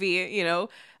a movie, you know,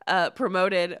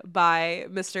 promoted by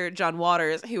Mr. John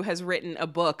Waters, who has written a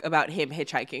book about him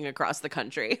hitchhiking across the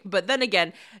country. But then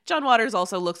again, John Waters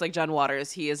also looks like John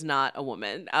Waters. He is not a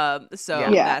woman. That's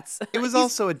It was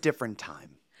also a different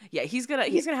time. Yeah, he's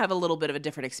gonna have a little bit of a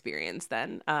different experience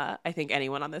than I think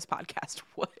anyone on this podcast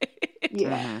would.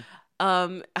 Yeah.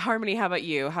 Harmony, how about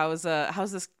you? How's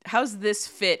this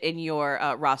fit in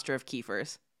your roster of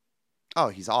Kiefers? Oh,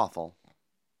 he's awful.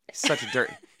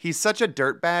 He's such a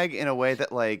dirtbag in a way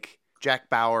that like Jack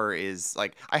Bauer is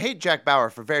like. I hate Jack Bauer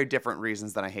for very different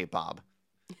reasons than I hate Bob.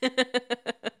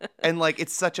 And like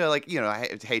it's such a like, you know, I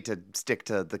hate to stick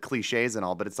to the cliches and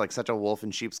all, but it's like such a wolf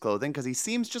in sheep's clothing because he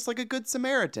seems just like a good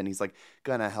Samaritan. He's like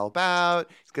gonna help out.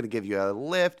 He's gonna give you a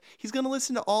lift. He's gonna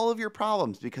listen to all of your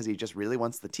problems because he just really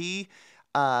wants the tea.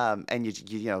 And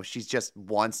you know, she just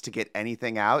wants to get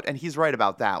anything out, and he's right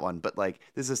about that one. But like,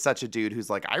 this is such a dude who's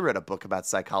like, I read a book about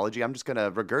psychology. I'm just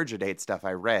gonna regurgitate stuff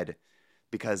I read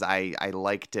because I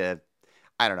like to.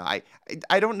 I don't know.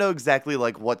 I don't know exactly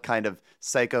like what kind of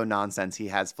psycho nonsense he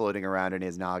has floating around in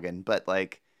his noggin, but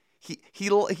like he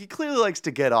clearly likes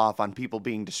to get off on people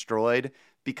being destroyed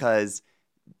because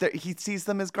he sees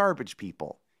them as garbage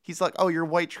people. He's like, "Oh, you're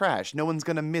white trash. No one's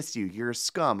gonna miss you. You're a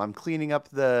scum. I'm cleaning up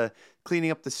the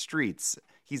streets."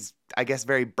 He's, I guess,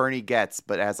 very Bernie Getz,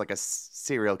 but as like a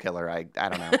serial killer. I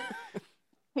don't know.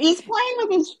 He's playing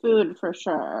with his food for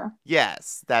sure.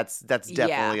 Yes, that's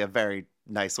definitely a very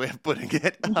nice way of putting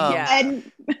it.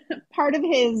 And part of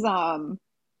his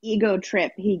ego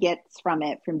trip he gets from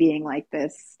being like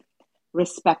this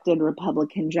respected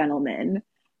Republican gentleman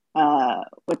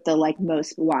with the like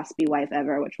most waspy wife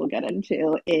ever, which we'll get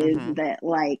into, is that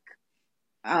like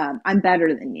I'm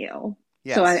better than you.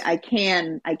 Yes. So I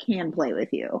can play with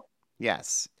you.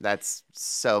 Yes, that's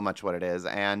so much what it is.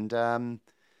 And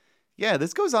yeah,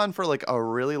 this goes on for like a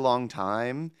really long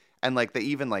time. And like they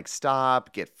even like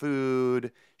stop, get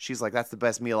food. She's like, that's the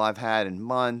best meal I've had in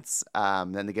months.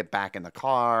 Then they get back in the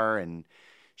car and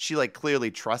she like clearly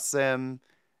trusts him.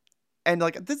 And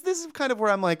like this is kind of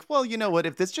where I'm like, well, you know what?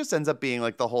 If this just ends up being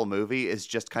like the whole movie is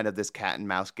just kind of this cat and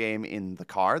mouse game in the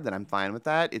car, then I'm fine with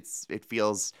that. It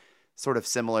feels sort of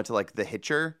similar to like The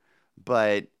Hitcher,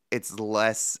 but it's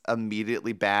less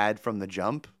immediately bad from the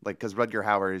jump. Like, because Rutger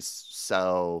Hauer is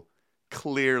so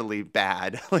clearly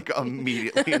bad, like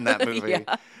immediately in that movie.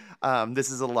 Yeah. This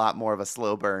is a lot more of a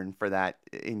slow burn for that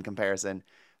in comparison.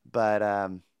 But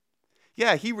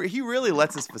yeah, he really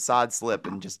lets his facade slip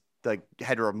and just like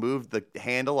had to remove the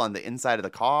handle on the inside of the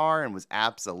car and was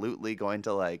absolutely going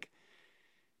to like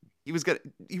he was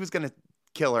gonna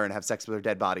kill her and have sex with her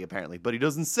dead body apparently, but he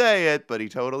doesn't say it, but he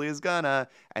totally is gonna.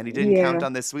 And he didn't count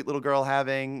on this sweet little girl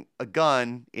having a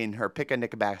gun in her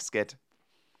picnic basket.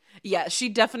 Yeah, she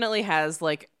definitely has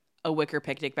like a wicker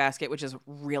picnic basket, which is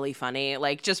really funny,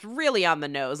 like just really on the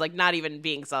nose, like not even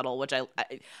being subtle, which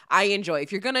I enjoy.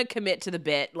 If you're gonna commit to the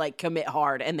bit, like commit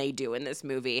hard, and they do in this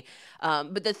movie.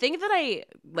 But the thing that I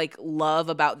like love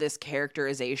about this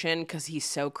characterization, because he's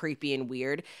so creepy and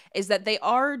weird, is that they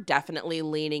are definitely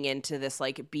leaning into this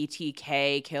like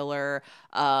BTK killer,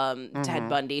 Ted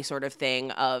Bundy sort of thing.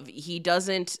 Of he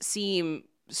doesn't seem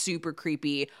super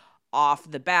creepy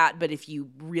off the bat, but if you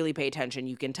really pay attention,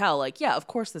 you can tell, like, yeah, of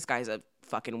course this guy's a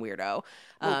fucking weirdo.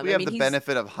 Well, we have the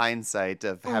benefit of hindsight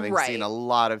of having seen a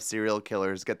lot of serial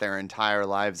killers get their entire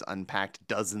lives unpacked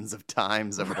dozens of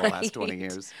times over the last 20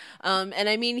 years. And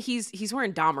I mean, he's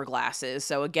wearing Dahmer glasses,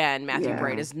 so again, Matthew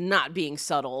Bright is not being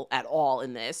subtle at all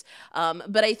in this.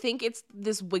 But I think it's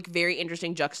this like very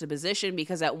interesting juxtaposition,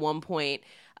 because at one point,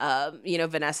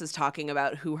 Vanessa's talking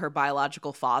about who her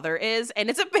biological father is, and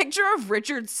it's a picture of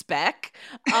Richard Speck,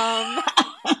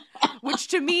 which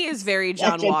to me is very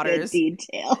John Waters. Good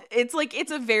detail.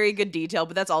 It's a very good detail,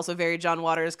 but that's also very John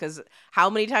Waters, because how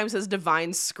many times has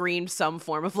Divine screamed some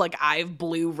form of like "I've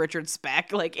blew Richard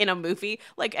Speck" like in a movie?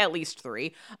 Like at least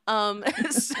 3.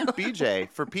 BJ,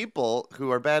 for people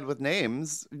who are bad with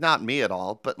names, not me at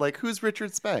all, but like who's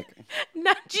Richard Speck?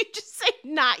 Not you just say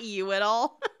not you at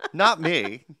all. Not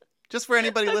me. Just for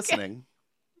anybody listening.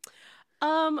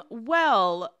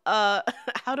 Well,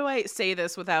 how do I say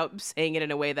this without saying it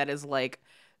in a way that is like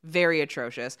very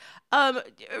atrocious?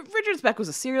 Richard Speck was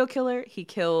a serial killer. He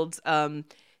killed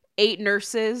 8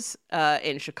 nurses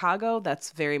in Chicago.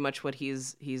 That's very much what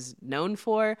he's known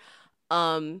for.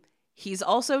 He's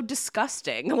also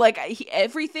disgusting. Like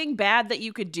everything bad that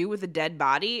you could do with a dead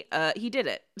body, he did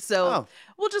it. So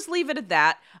we'll just leave it at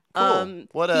that. Cool.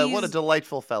 What a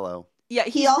delightful fellow. Yeah,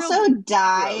 he also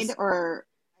died, or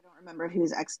I don't remember if he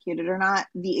was executed or not,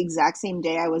 the exact same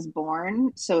day I was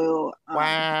born. So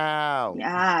wow.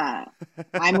 Yeah,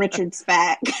 I'm Richard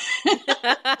Speck.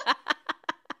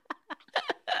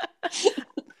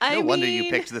 No wonder you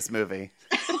picked this movie.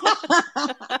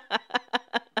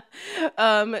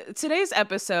 Today's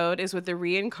episode is with the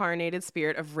reincarnated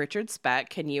spirit of Richard Speck.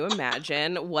 Can you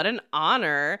imagine? What an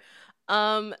honor.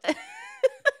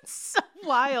 So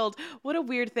wild. What a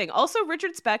weird thing. Also,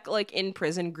 Richard Speck, like in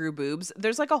prison, grew boobs.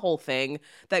 There's like a whole thing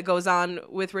that goes on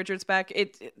with Richard Speck.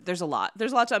 There's a lot.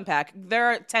 There's a lot to unpack. There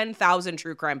are 10,000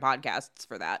 true crime podcasts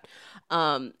for that.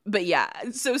 But yeah,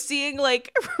 so seeing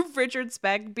like Richard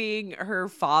Speck being her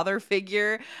father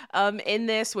figure in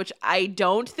this, which I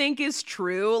don't think is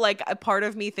true. Like a part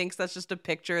of me thinks that's just a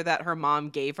picture that her mom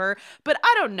gave her. But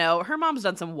I don't know. Her mom's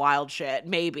done some wild shit.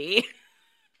 Maybe.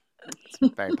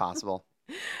 It's very possible.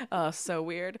 Oh, so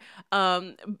weird.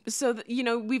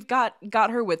 We've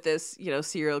got her with this,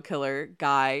 serial killer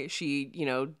guy. She,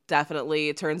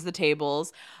 definitely turns the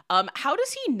tables. How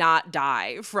does he not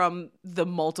die from the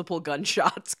multiple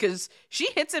gunshots? Because she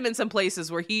hits him in some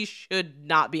places where he should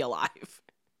not be alive.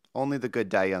 Only the good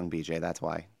die young, BJ. That's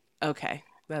why. Okay.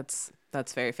 That's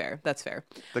very fair. That's fair.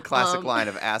 The classic line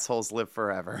of assholes live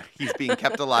forever. He's being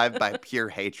kept alive by pure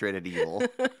hatred and evil.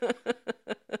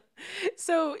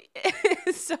 So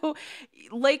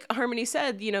like Harmony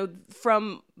said,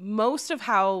 from most of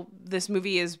how this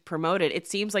movie is promoted, it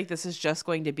seems like this is just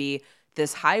going to be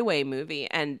this highway movie,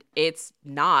 and it's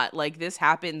not. Like this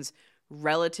happens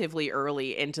relatively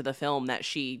early into the film that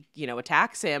she,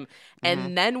 attacks him.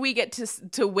 And then we get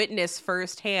to witness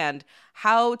firsthand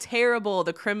how terrible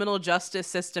the criminal justice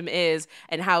system is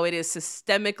and how it is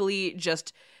systemically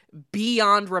just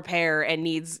beyond repair and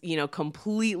needs,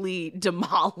 completely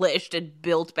demolished and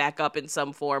built back up in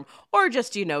some form, or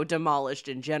just, demolished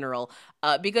in general.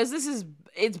 Because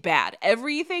it's bad.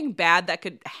 Everything bad that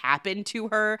could happen to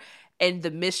her and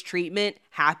the mistreatment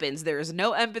happens. There is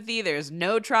no empathy. There's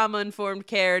no trauma-informed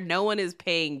care. No one is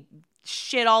paying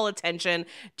shit all attention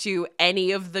to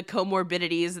any of the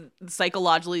comorbidities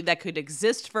psychologically that could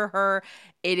exist for her.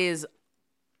 It is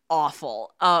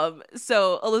awful.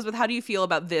 So Elizabeth, how do you feel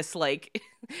about this, like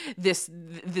this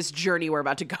journey we're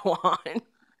about to go on?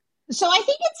 So I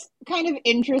think it's kind of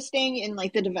interesting in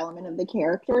like the development of the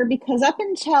character, because up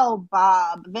until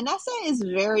Bob, Vanessa is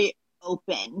very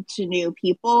open to new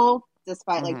people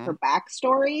despite like her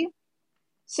backstory.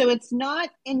 So it's not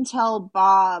until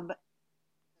Bob,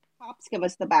 cops give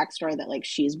us the backstory that like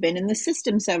she's been in the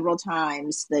system several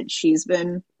times, that she's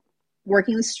been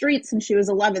working the streets since she was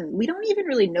 11. We don't even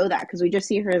really know that because we just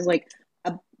see her as like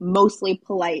a mostly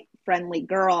polite, friendly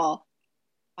girl.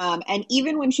 And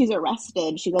even when she's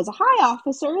arrested, she goes, "Hi,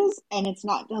 officers." And it's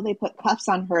not until they put cuffs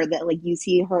on her that like you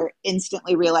see her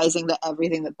instantly realizing that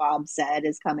everything that Bob said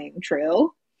is coming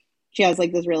true. She has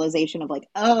like this realization of like,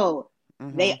 oh,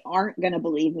 they aren't going to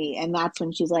believe me. And that's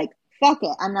when she's like, fuck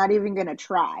it, I'm not even gonna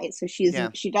try. So Yeah.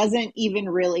 she doesn't even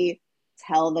really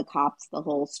tell the cops the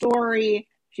whole story.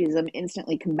 She's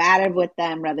instantly combative with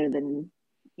them rather than,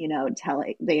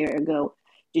 telling they go,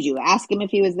 did you ask him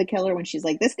if he was the killer? When she's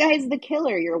like, this guy is the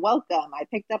killer, you're welcome, I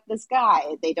picked up this guy.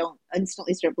 They don't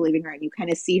instantly start believing her, and you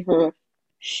kind of see her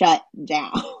shut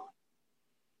down.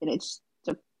 And it's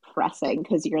depressing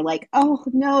because you're like, oh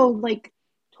no, like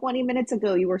 20 minutes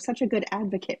ago you were such a good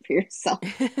advocate for yourself.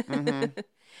 Mm-hmm.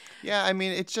 Yeah, I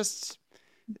mean, it's just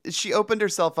she opened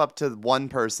herself up to one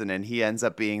person, and he ends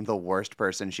up being the worst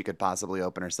person she could possibly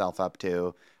open herself up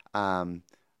to.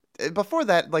 Before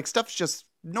that, like, stuff's just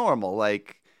normal.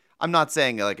 Like, I'm not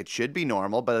saying like it should be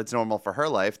normal, but it's normal for her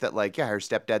life that, like, yeah, her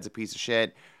stepdad's a piece of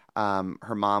shit.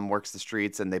 Her mom works the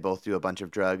streets, and they both do a bunch of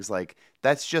drugs. Like,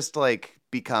 that's just like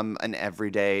become an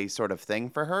everyday sort of thing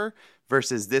for her.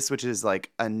 Versus this, which is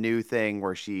like a new thing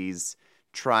where she's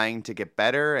trying to get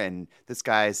better, and this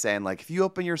guy is saying, like, if you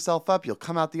open yourself up, you'll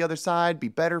come out the other side, be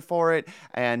better for it,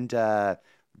 and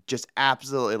just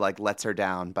absolutely like lets her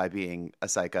down by being a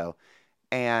psycho.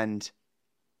 And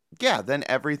yeah, then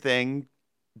everything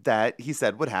that he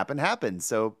said would happen happens.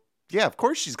 So yeah, of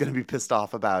course she's gonna be pissed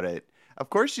off about it. Of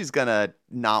course she's gonna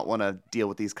not want to deal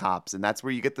with these cops. And that's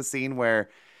where you get the scene where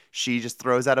she just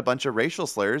throws out a bunch of racial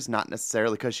slurs, not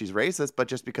necessarily because she's racist, but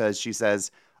just because she says,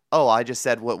 oh, I just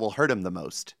said what will hurt him the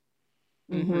most.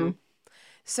 Mm-hmm.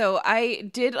 So I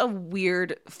did a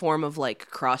weird form of like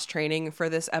cross training for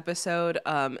this episode.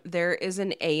 There is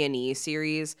an A&E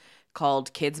series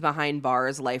called Kids Behind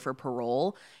Bars: Life or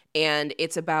Parole, and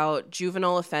it's about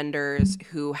juvenile offenders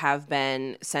who have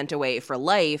been sent away for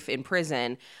life in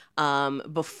prison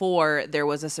before there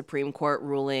was a Supreme Court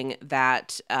ruling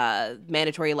that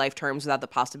mandatory life terms without the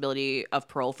possibility of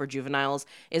parole for juveniles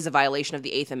is a violation of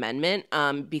the Eighth Amendment,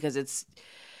 because it's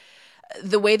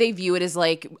the way they view it is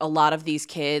like a lot of these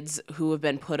kids who have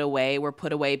been put away were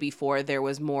put away before there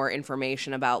was more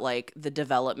information about like the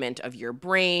development of your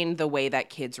brain, the way that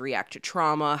kids react to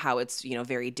trauma, how it's,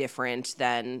 very different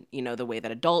than, the way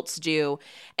that adults do.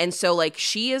 And so like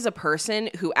she is a person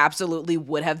who absolutely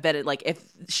would have been like, if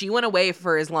she went away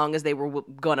for as long as they were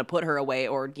going to put her away,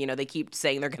 or, they keep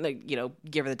saying they're going to,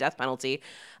 give her the death penalty.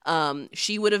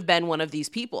 She would have been one of these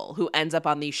people who ends up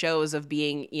on these shows of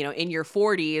being, in your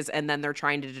 40s, and then they're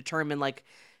trying to determine like,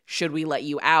 should we let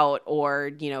you out,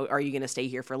 or, are you going to stay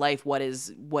here for life? What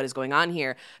is going on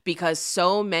here? Because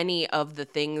so many of the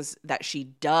things that she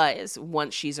does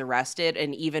once she's arrested,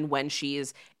 and even when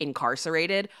she's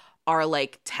incarcerated, are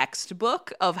like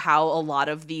textbook of how a lot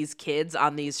of these kids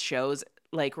on these shows,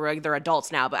 like they're adults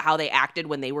now, but how they acted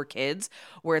when they were kids,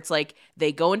 where it's like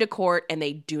they go into court and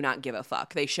they do not give a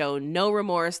fuck. They show no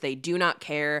remorse. They do not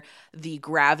care. The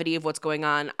gravity of what's going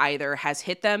on either has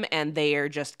hit them and they are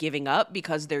just giving up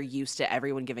because they're used to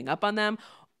everyone giving up on them,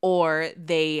 or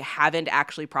they haven't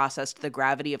actually processed the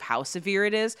gravity of how severe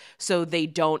it is, so they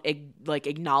don't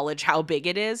acknowledge how big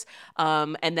it is.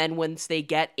 And then once they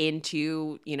get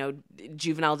into,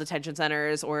 juvenile detention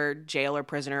centers or jail or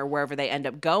prison or wherever they end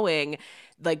up going,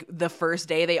 like the first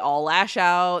day they all lash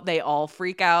out, they all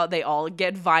freak out, they all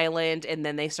get violent, and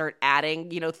then they start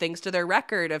adding, things to their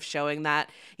record of showing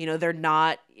that, they're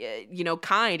not,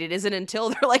 kind. It isn't until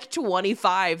they're like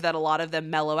 25 that a lot of them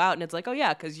mellow out, and it's like, oh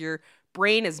yeah, because you're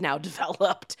brain is now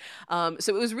developed.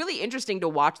 So it was really interesting to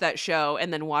watch that show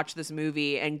and then watch this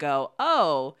movie and go,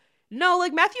 oh, no,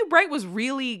 like Matthew Bright was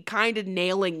really kind of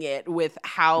nailing it with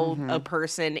how a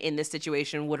person in this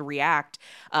situation would react.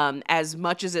 As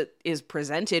much as it is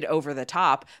presented over the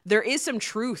top, there is some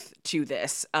truth to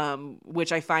this,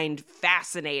 which I find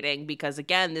fascinating because,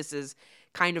 again, this is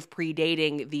kind of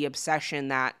predating the obsession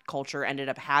that culture ended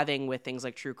up having with things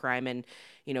like true crime and,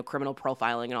 criminal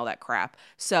profiling and all that crap.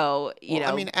 So,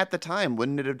 I mean, at the time,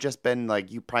 wouldn't it have just been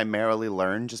like you primarily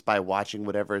learn just by watching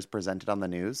whatever is presented on the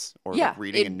news or like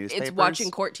reading in newspapers? It's watching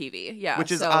court TV, yeah.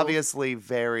 Which is obviously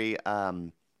very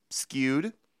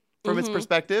skewed from its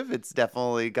perspective. It's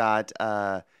definitely got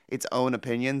its own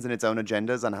opinions and its own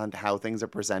agendas on how things are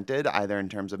presented, either in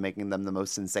terms of making them the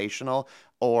most sensational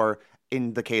or,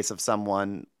 in the case of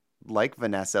someone like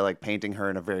Vanessa, like painting her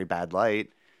in a very bad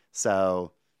light.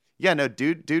 So yeah, no,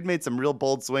 dude made some real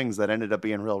bold swings that ended up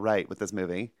being real right with this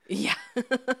movie. Yeah. And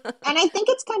I think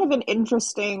it's kind of an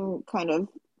interesting kind of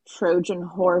Trojan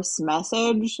horse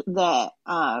message that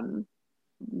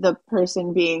the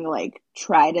person being like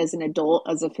tried as an adult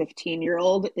as a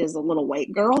 15-year-old is a little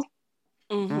white girl.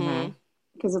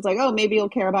 Because it's like, oh, maybe you'll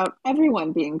care about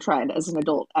everyone being tried as an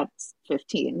adult at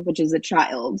 15, which is a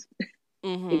child,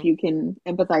 if you can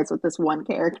empathize with this one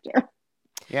character.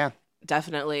 Yeah.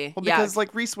 Definitely. Well, Yeah. because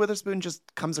like Reese Witherspoon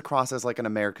just comes across as like an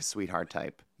America's sweetheart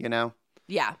type, you know?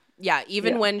 Yeah. Yeah.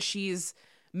 Even when she's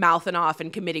mouthing off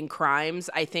and committing crimes,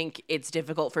 I think it's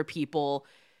difficult for people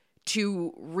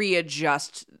to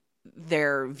readjust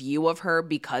their view of her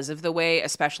because of the way,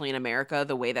 especially in America,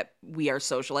 the way that we are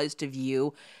socialized to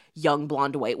view young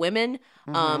blonde white women,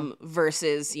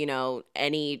 versus, you know,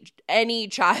 any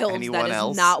child Anyone that is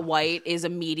else. not white is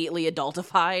immediately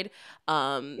adultified.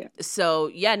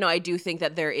 So yeah, no, I do think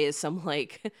that there is some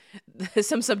like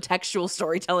some subtextual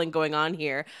storytelling going on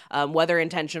here, whether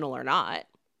intentional or not.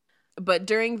 But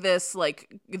during this,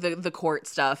 like the court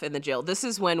stuff in the jail, this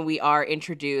is when we are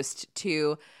introduced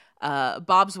to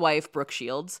Bob's wife, Brooke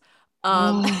Shields.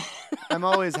 I'm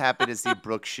always happy to see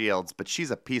Brooke Shields, but she's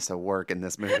a piece of work in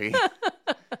this movie.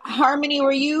 Harmony,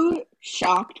 were you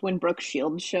shocked when Brooke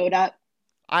Shields showed up?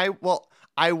 I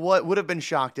would have been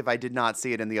shocked if I did not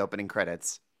see it in the opening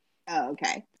credits. Oh,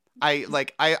 okay.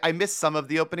 I missed some of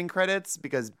the opening credits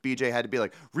because BJ had to be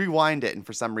like, rewind it, and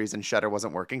for some reason Shutter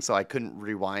wasn't working, so I couldn't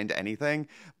rewind anything.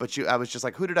 But I was just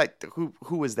like,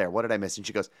 who was there? What did I miss? And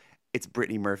she goes, it's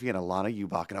Brittany Murphy and Alana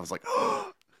Ubach, and I was like,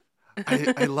 oh,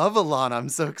 I love Alana. I'm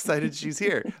so excited she's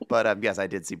here. But yes, I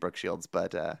did see Brooke Shields,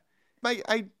 but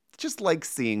I just like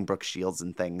seeing Brooke Shields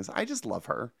in things. I just love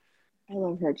her. I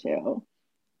love her too.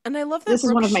 And I love that this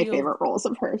is Brooke one of my Shields- favorite roles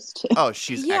of hers too. Oh,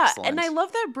 she's excellent. And I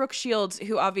love that Brooke Shields,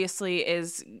 who obviously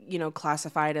is, you know,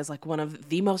 classified as like one of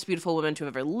the most beautiful women to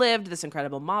have ever lived, this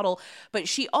incredible model, but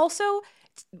she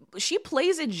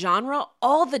plays in genre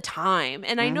all the time.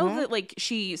 And I know that like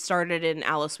she started in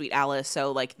Alice Sweet Alice,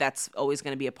 so like that's always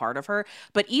going to be a part of her.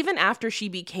 But even after she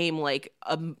became like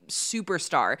a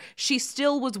superstar, she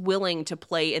still was willing to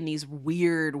play in these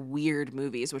weird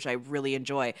movies, which I really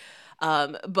enjoy.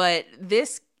 But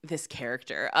this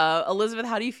character, Elizabeth,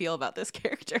 how do you feel about this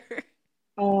character?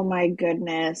 Oh my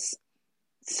goodness.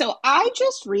 So I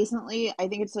just recently, I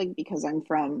think it's like because I'm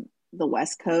from the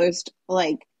West Coast,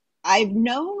 like I've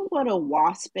known what a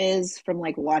wasp is from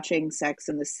like watching Sex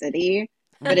in the City,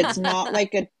 but it's not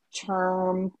like a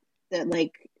term that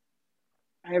like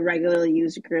I regularly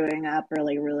used growing up or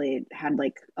like really had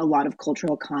like a lot of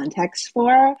cultural context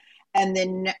for. And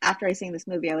then after I seen this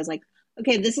movie, I was like,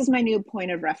 okay, this is my new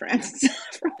point of reference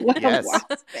for what a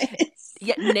wasp is.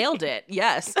 Yeah, nailed it.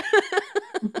 Yes.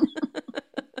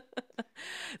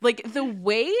 Like the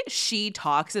way she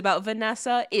talks about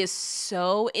Vanessa is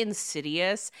so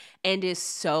insidious and is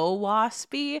so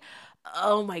waspy.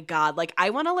 Oh my God. Like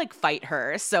I want to like fight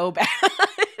her so bad.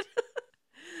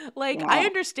 Like, I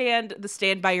understand the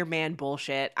stand by your man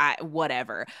bullshit,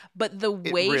 whatever. But the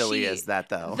way it really is that,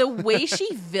 though. The way she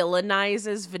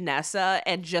villainizes Vanessa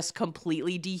and just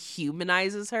completely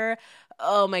dehumanizes her,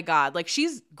 oh my God. Like,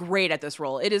 she's great at this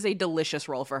role. It is a delicious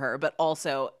role for her, but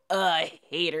also, I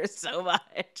hate her so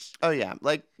much. Oh, yeah.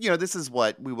 Like, you know, this is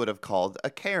what we would have called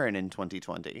a Karen in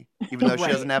 2020, even though she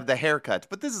doesn't have the haircut.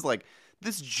 But this is like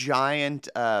this giant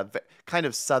kind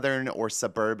of southern or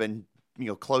suburban, you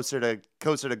know, closer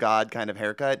to God kind of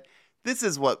haircut. This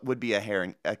is what would be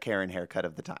a Karen haircut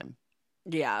of the time.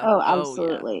 Yeah. Oh,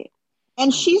 absolutely. Yeah.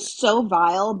 And she's so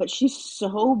vile, but she's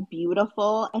so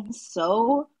beautiful and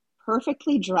so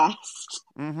perfectly dressed.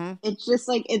 Mm-hmm. It's just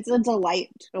like, it's a delight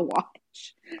to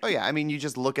watch. Oh, yeah. I mean, you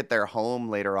just look at their home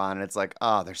later on and it's like,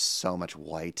 oh, there's so much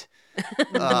white.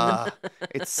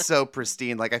 It's so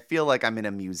pristine. Like I feel like I'm in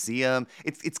a museum.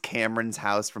 It's Cameron's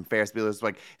house from Ferris Bueller's.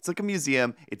 Like it's like a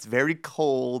museum. It's very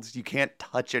cold. You can't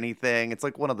touch anything. It's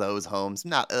like one of those homes.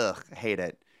 Hate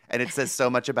it. And it says so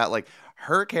much about like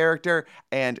her character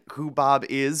and who Bob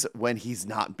is when he's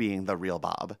not being the real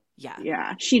Bob.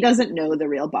 Yeah. She doesn't know the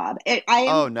real Bob. I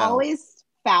am always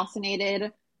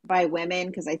fascinated by women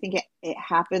because I think it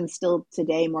happens still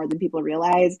today more than people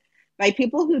realize. By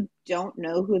people who don't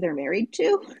know who they're married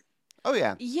to. Oh,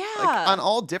 yeah. Yeah. Like, on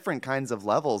all different kinds of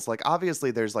levels. Like,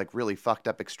 obviously, there's, like, really fucked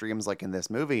up extremes, like, in this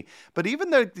movie. But even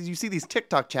though you see these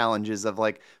TikTok challenges of,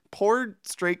 like, poor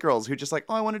straight girls who just, like,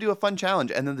 oh, I want to do a fun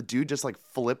challenge. And then the dude just, like,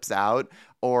 flips out.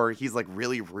 Or he's, like,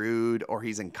 really rude. Or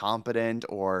he's incompetent.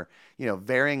 Or, you know,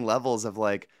 varying levels of,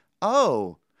 like,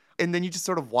 oh. And then you just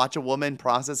sort of watch a woman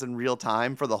process in real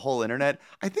time for the whole internet.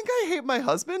 I think I hate my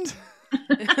husband.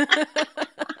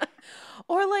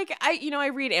 Or like I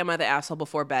read Am I the Asshole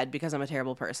before bed because I'm a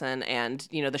terrible person, and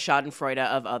you know the Schadenfreude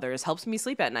of others helps me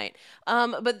sleep at night.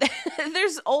 But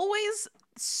there's always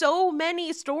so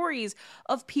many stories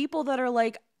of people that are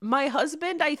like, my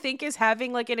husband, I think, is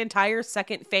having like an entire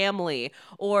second family,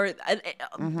 or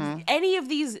any of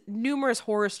these numerous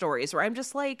horror stories where I'm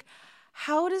just like,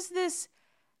 how does this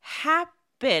happen?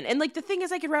 been. And like the thing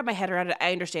is, I could wrap my head around it.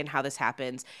 I understand how this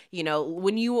happens. You know,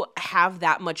 when you have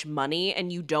that much money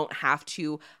and you don't have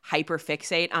to hyper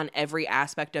fixate on every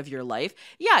aspect of your life,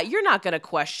 yeah, you're not going to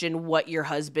question what your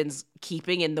husband's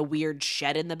keeping in the weird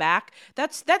shed in the back.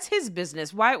 That's his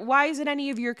business. Why is it any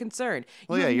of your concern?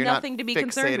 Well, you yeah, have you're nothing not to be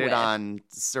concerned fixated with. on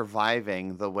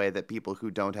surviving the way that people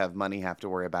who don't have money have to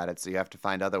worry about it. So you have to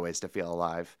find other ways to feel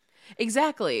alive.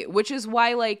 Exactly, which is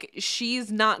why like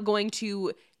she's not going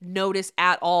to notice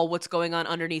at all what's going on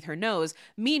underneath her nose.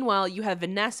 Meanwhile, you have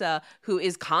Vanessa, who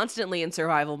is constantly in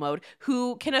survival mode,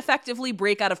 who can effectively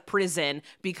break out of prison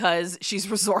because she's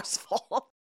resourceful.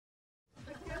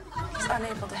 He's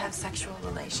unable to have sexual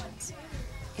relations.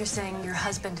 You're saying your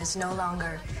husband is no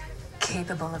longer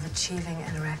capable of achieving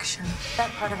an erection.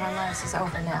 That part of our lives is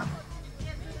over now.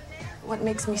 What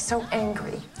makes me so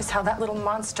angry is how that little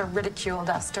monster ridiculed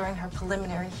us during her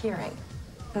preliminary hearing.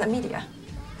 And the media.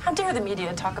 How dare the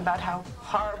media talk about how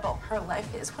horrible her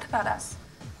life is? What about us?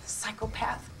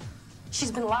 Psychopath.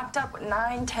 She's been locked up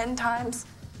 9, 10 times.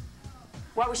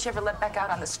 Why was she ever let back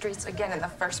out on the streets again in the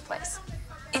first place?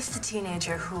 If the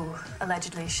teenager who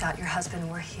allegedly shot your husband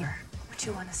were here, what would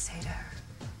you want to say to her?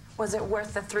 Was it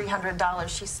worth the $300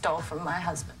 she stole from my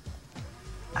husband?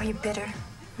 Are you bitter,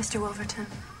 Mr. Wolverton?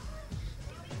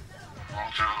 Well,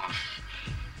 Janice,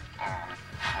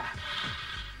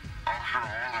 after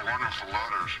all the wonderful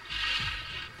letters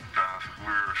that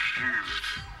we received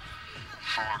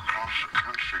from across the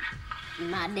country.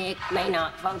 My dick may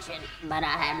not function, but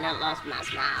I have not lost my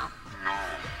smile. No,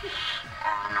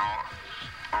 I'm not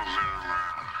a little man.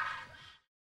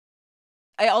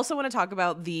 I also want to talk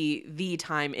about the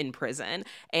time in prison,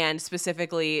 and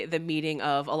specifically the meeting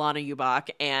of Alana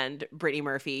Ubach and Brittany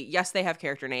Murphy. Yes, they have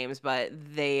character names, but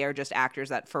they are just actors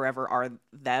that forever are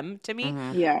them to me.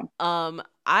 Mm-hmm. Yeah.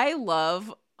 I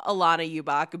love Alana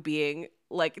Ubach being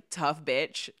like tough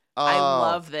bitch. Oh. I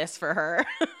love this for her.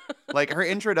 Like her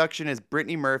introduction is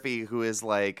Brittany Murphy, who is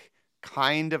like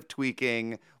kind of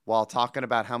tweaking while talking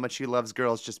about how much she loves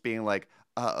girls, just being like,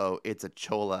 uh-oh, it's a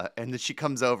chola. And then she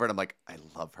comes over and I'm like, I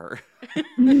love her.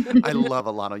 I love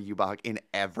Alana Ubach in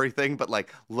everything, but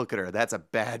like, look at her. That's a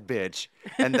bad bitch.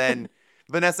 And then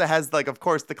Vanessa has like, of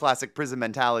course, the classic prison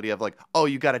mentality of like, oh,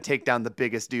 you got to take down the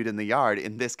biggest dude in the yard.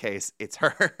 In this case, it's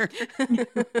her.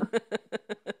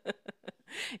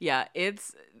 Yeah,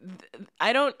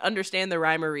 I don't understand the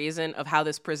rhyme or reason of how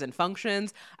this prison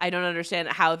functions. I don't understand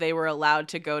how they were allowed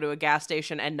to go to a gas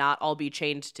station and not all be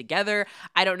chained together.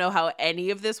 I don't know how any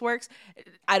of this works.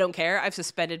 I don't care. I've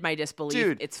suspended my disbelief.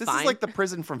 Dude, it's this fine. is like the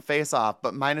prison from Face Off,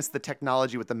 but minus the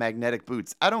technology with the magnetic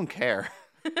boots. I don't care.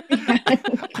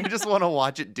 I just want to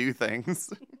watch it do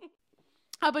things.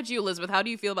 How about you, Elizabeth? How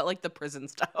do you feel about like the prison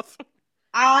stuff?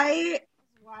 I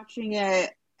was watching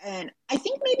it, and I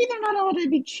think maybe they're not allowed to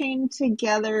be chained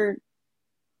together.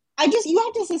 You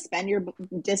have to suspend your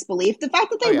disbelief. The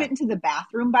fact that they went into the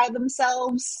bathroom by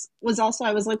themselves was also,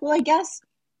 I was like, well, I guess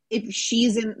if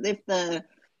the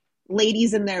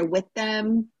lady's in there with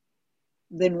them,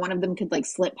 then one of them could like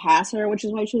slip past her, which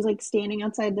is why she was like standing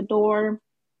outside the door.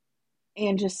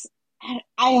 And just,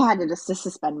 I had to just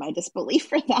suspend my disbelief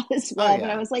for that as well. But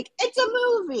I was like, it's a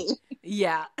movie.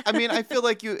 Yeah. I mean, I feel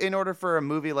like in order for a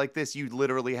movie like this, you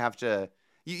literally have to,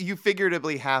 you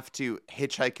figuratively have to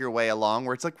hitchhike your way along,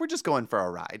 where it's like, we're just going for a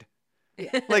ride.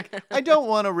 Like, I don't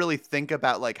want to really think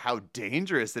about like how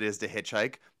dangerous it is to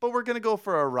hitchhike, but we're going to go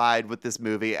for a ride with this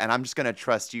movie, and I'm just going to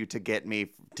trust you to get me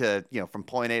to, from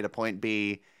point A to point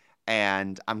B,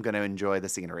 and I'm going to enjoy the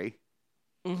scenery.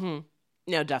 Mm-hmm.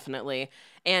 No, definitely.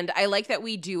 And I like that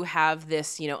we do have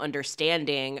this,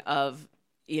 understanding of,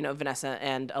 Vanessa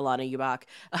and Alana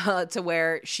Ubach to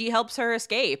where she helps her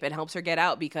escape and helps her get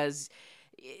out, because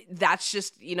that's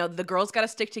just, the girls got to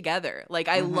stick together. Like,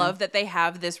 I love that they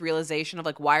have this realization of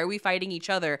like, why are we fighting each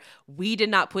other? We did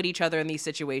not put each other in these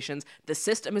situations. The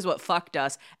system is what fucked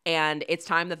us, and it's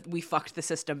time that we fucked the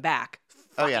system back.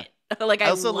 Fuck it. Like, I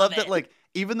also love that, it. like,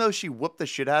 even though she whooped the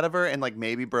shit out of her and like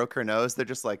maybe broke her nose, they're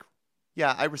just like,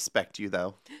 yeah, I respect you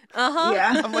though.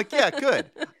 Yeah. I'm like, yeah,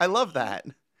 good. I love that.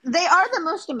 They are the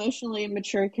most emotionally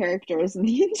mature characters in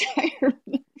the entire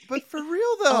movie. But for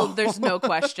real though. Oh, there's no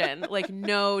question. Like,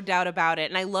 no doubt about it.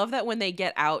 And I love that when they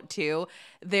get out too,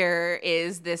 there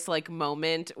is this like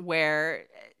moment where,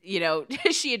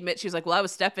 she admits, she was like, well, I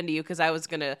was stepping to you because I was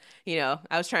gonna, I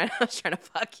was trying to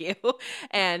fuck you.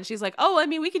 And she's like, oh, I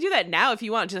mean, we could do that now if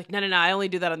you want. She's like, no, I only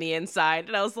do that on the inside.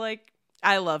 And I was like,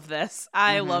 I love this.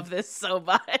 I love this so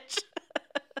much.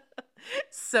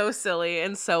 So silly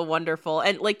and so wonderful.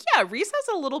 And like, yeah, Reese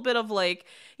has a little bit of like,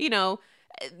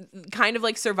 kind of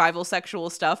like survival sexual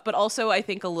stuff, but also I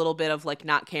think a little bit of like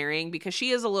not caring because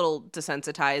she is a little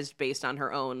desensitized based on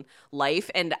her own life.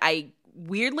 And I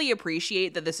weirdly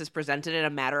appreciate that this is presented in a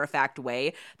matter-of-fact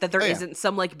way, that there isn't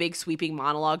some like big sweeping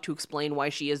monologue to explain why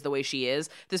she is the way she is.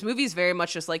 This movie is very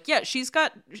much just like, yeah, she's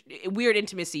got weird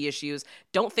intimacy issues.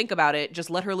 Don't think about it. Just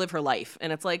let her live her life.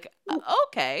 And it's like,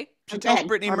 okay. She tells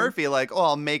Brittany Murphy, like, oh,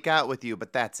 I'll make out with you,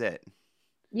 but that's it.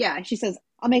 Yeah, she says,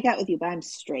 I'll make out with you, but I'm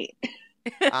straight.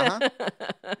 Uh-huh.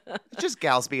 It's just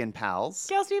gals being pals.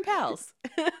 Gals being pals.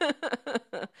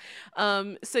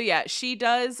 So yeah, she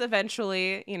does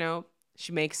eventually, you know,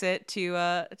 she makes it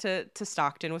to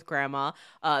Stockton with Grandma.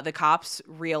 The cops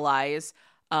realize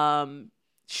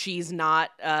she's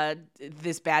not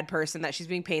this bad person that she's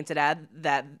being painted as,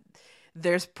 that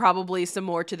there's probably some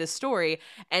more to this story.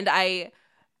 And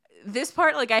this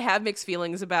part, like, I have mixed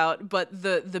feelings about, but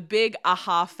the big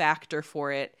aha factor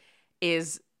for it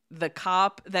is the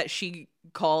cop that she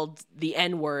called the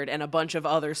N-word and a bunch of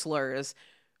other slurs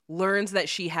learns that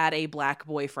she had a black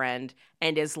boyfriend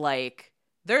and is like,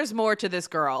 there's more to this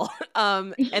girl.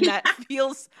 And that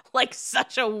feels like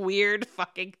such a weird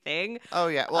fucking thing. Oh,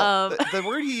 yeah. Well, the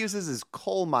word he uses is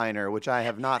coal miner, which I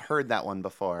have not heard that one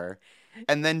before.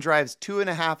 And then drives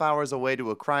 2.5 hours away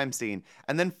to a crime scene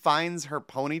and then finds her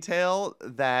ponytail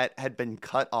that had been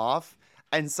cut off.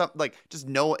 And it's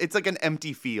like an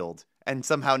empty field. And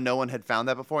somehow no one had found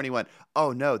that before. And he went,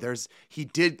 oh no, he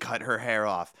did cut her hair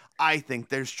off. I think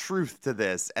there's truth to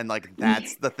this. And like,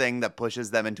 that's the thing that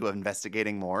pushes them into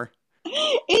investigating more.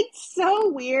 It's so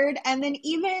weird. And then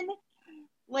even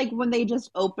like when they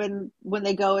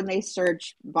go and they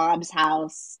search Bob's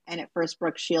house, and at first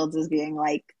Brooke Shields is being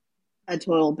like a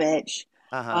total bitch.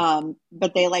 Uh-huh.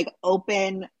 But they like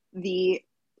open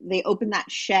that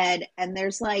shed and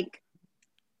there's like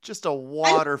just a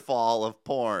waterfall of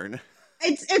porn.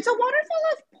 It's a waterfall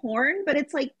of porn, but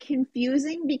it's like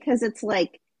confusing because it's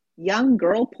like young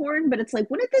girl porn, but it's like,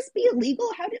 wouldn't this be illegal?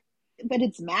 But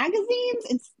it's magazines.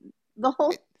 It's the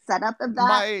whole setup of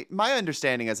that. My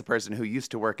understanding as a person who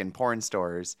used to work in porn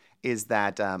stores is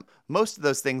that most of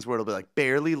those things will be like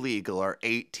barely legal or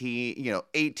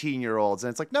 18-year-olds. And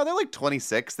it's like, no, they're like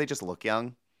 26. They just look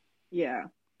young. Yeah.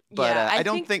 But I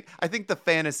think the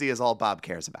fantasy is all Bob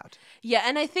cares about. Yeah,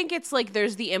 and I think it's like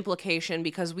there's the implication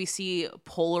because we see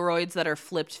Polaroids that are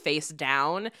flipped face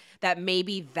down that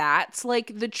maybe that's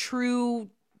like the true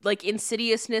like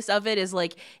insidiousness of it is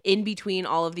like in between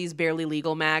all of these barely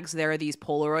legal mags, there are these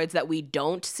Polaroids that we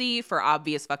don't see for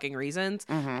obvious fucking reasons.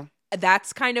 Mm-hmm.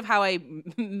 That's kind of how I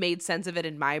made sense of it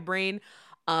in my brain.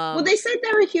 Well, they said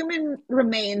there were human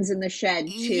remains in the shed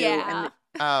too. Yeah.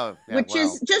 Which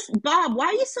is just, Bob, why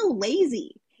are you so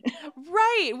lazy?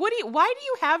 Right. Why do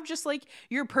you have just like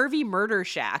your pervy murder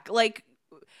shack? Like,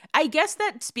 I guess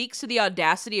that speaks to the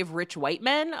audacity of rich white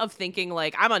men of thinking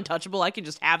like, I'm untouchable. I can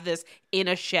just have this in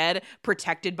a shed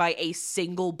protected by a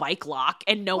single bike lock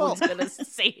and no one's going to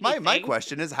say anything. My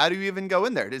question is, how do you even go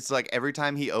in there? It's like every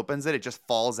time he opens it, it just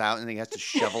falls out and he has to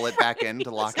shovel it back in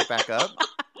to lock it back up.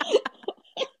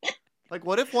 Like,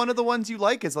 what if one of the ones you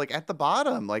like is like at the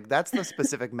bottom? Like, that's the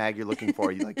specific mag you're looking for.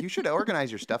 You should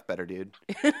organize your stuff better, dude.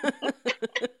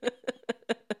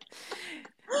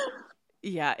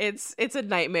 Yeah, it's a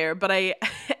nightmare, but I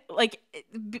like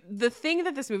the thing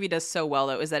that this movie does so well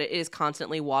though is that it is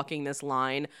constantly walking this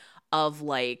line of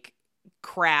like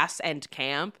crass and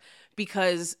camp,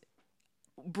 because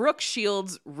Brooke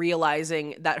Shields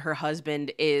realizing that her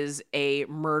husband is a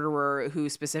murderer who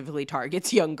specifically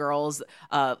targets young girls,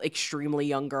 extremely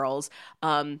young girls,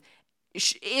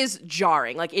 is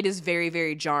jarring. Like, it is very,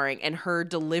 very jarring. And her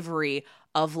delivery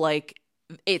of like,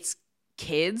 it's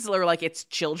kids or like it's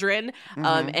children,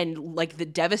 and like the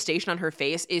devastation on her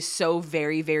face is so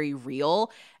very, very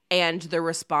real. And the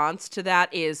response to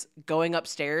that is going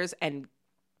upstairs and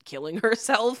killing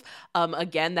herself.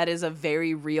 Again, that is a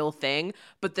very real thing,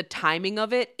 but the timing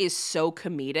of it is so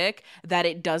comedic that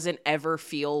it doesn't ever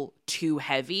feel too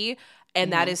heavy.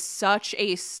 And that is such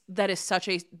a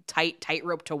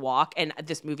tightrope to walk. And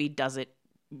this movie does it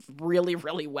really,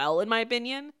 really well, in my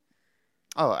opinion.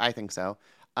 Oh, I think so.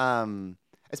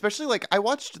 Especially like I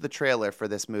watched the trailer for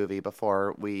this movie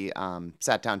before we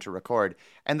sat down to record,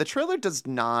 and the trailer does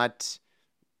not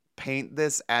paint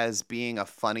this as being a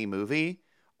funny movie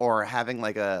or having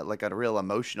like a real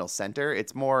emotional center.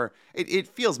 It's more, it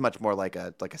feels much more like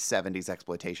a 70s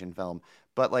exploitation film,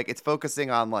 but like it's focusing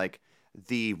on like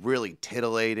the really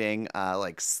titillating,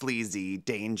 like sleazy,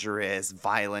 dangerous,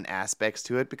 violent aspects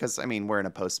to it, because I mean, we're in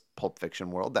a post Pulp Fiction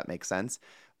world, that makes sense.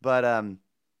 But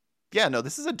yeah, no,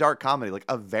 this is a dark comedy, like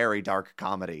a very dark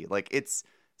comedy. Like, it's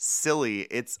silly,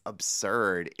 it's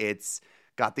absurd, it's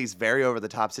got these very over the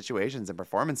top situations and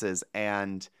performances.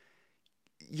 And,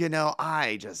 you know,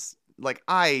 I just like,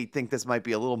 I think this might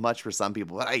be a little much for some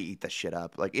people, but I eat the shit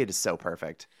up. Like, it is so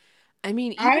perfect. I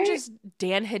mean, even just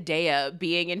Dan Hedaya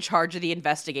being in charge of the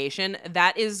investigation,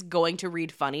 that is going to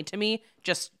read funny to me,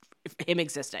 just him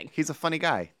existing. He's a funny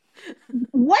guy.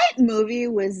 What movie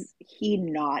was he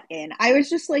not in? I was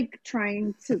just like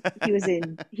trying to. He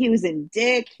was in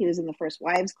Dick. He was in the First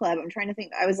Wives Club. I'm trying to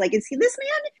think. I was like, is he this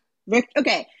man?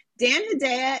 Okay, Dan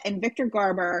Hedaya and Victor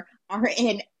Garber are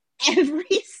in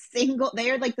every single.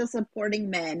 They are like the supporting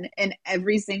men in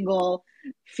every single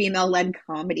female-led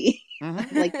comedy,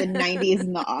 like the 90s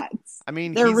and the aughts. I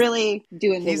mean, they're really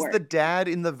doing the work. He's the dad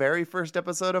in the very first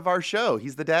episode of our show.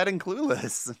 He's the dad in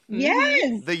Clueless.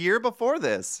 Yes. The year before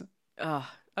this.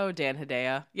 Oh, Dan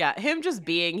Hedaya. Yeah, him just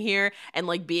being here and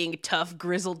like being a tough,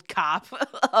 grizzled cop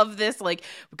of this, like,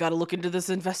 we got to look into this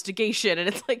investigation. And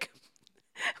it's like,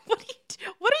 what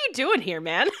are you doing here,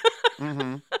 man?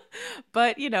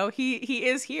 But, you know, he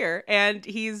is here and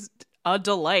he's a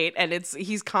delight, and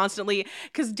he's constantly,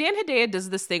 because Dan Hedaya does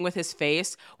this thing with his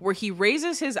face where he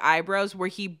raises his eyebrows, where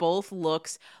he both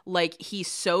looks like he's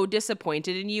so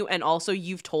disappointed in you, and also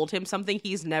you've told him something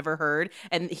he's never heard,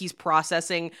 and he's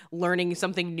processing learning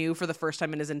something new for the first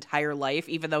time in his entire life,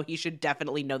 even though he should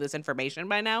definitely know this information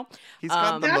by now. He's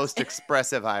got the most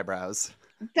expressive eyebrows.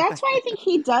 That's why I think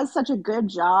he does such a good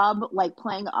job, like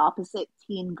playing opposite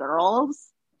teen girls.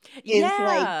 He's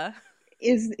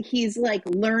like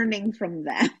learning from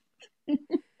them.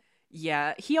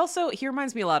 Yeah, he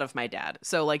reminds me a lot of my dad.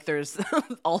 So like there's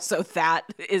also that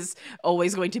is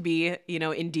always going to be, you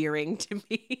know, endearing to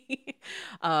me.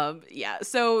 Yeah,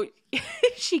 so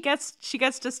she gets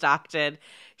to Stockton.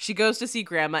 She goes to see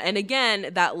Grandma, and again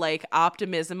that like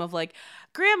optimism of like,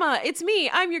 Grandma, it's me.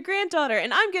 I'm your granddaughter,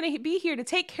 and I'm going to be here to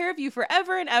take care of you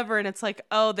forever and ever. And it's like,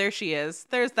 oh, there she is.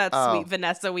 There's that sweet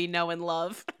Vanessa we know and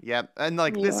love. Yep. And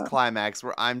like this climax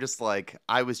where I'm just like,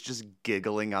 I was just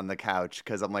giggling on the couch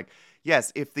because I'm like,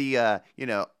 yes, if the, you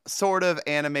know, sort of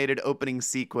animated opening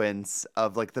sequence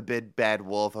of like the big bad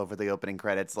wolf over the opening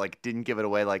credits, like didn't give it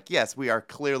away. Like, yes, we are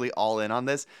clearly all in on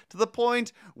this, to the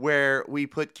point where we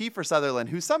put Kiefer Sutherland,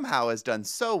 who somehow has done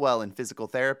so well in physical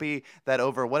therapy that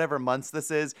over whatever months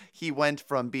this is, he went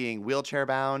from being wheelchair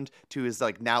bound to is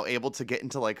like now able to get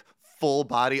into like full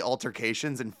body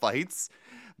altercations and fights.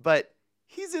 But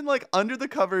he's in like under the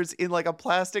covers in like a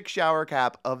plastic shower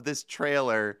cap of this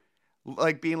trailer,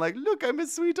 like being like, look, I'm a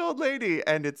sweet old lady.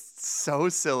 And it's so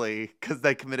silly because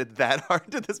they committed that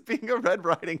hard to this being a Red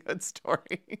Riding Hood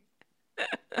story.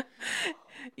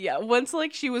 Yeah, once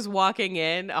like she was walking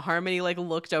in, Harmony like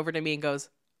looked over to me and goes,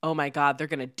 oh my God, they're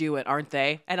gonna do it, aren't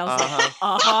they? And I was like,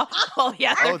 oh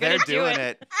yeah, they're doing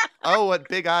it. Oh, what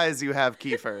big eyes you have,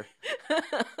 Kiefer.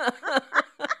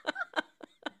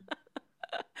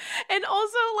 And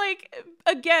also, like,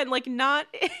 again, like, not,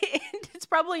 it's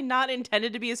probably not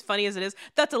intended to be as funny as it is.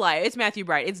 That's a lie. It's Matthew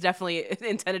Bright. It's definitely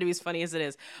intended to be as funny as it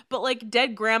is. But, like,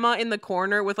 dead grandma in the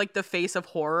corner with, like, the face of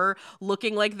horror,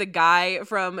 looking like the guy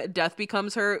from Death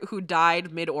Becomes Her who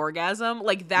died mid-orgasm.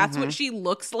 Like, that's what she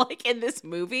looks like in this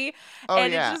movie. Oh,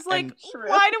 and yeah. it's just like,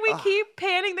 why do we keep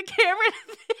panning the camera to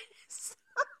this?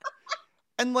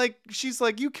 And, like, she's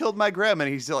like, you killed my grandma.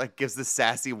 And he's like, gives this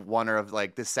sassy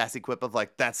quip of,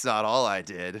 like, that's not all I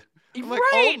did. I'm like,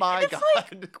 right. Oh my God.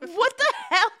 Like, what the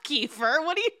hell, Kiefer?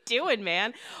 What are you doing,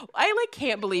 man? I, like,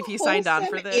 can't believe he signed on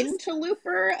for this.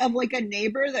 Interlooper of, like, a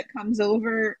neighbor that comes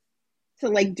over to,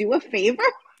 like, do a favor.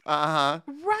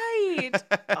 Right.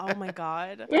 Oh my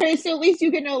God. Right, so at least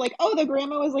you can know, like, oh, the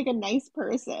grandma was, like, a nice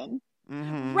person.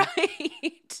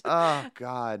 Right. Oh,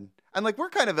 God. And, like, we're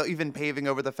kind of even paving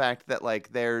over the fact that,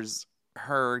 like, there's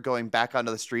her going back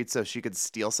onto the street so she could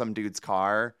steal some dude's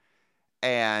car.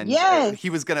 And he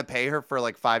was going to pay her for,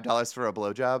 like, $5 for a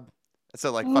blowjob.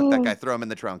 So, like, fuck that guy. Throw him in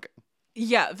the trunk.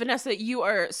 Yeah, Vanessa, you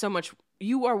are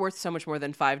worth so much more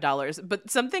than $5. But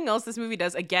something else this movie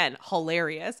does, again,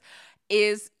 hilarious,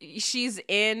 is she's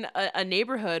in a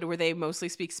neighborhood where they mostly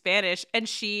speak Spanish, and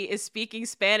she is speaking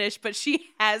Spanish, but she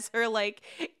has her like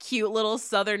cute little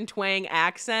southern twang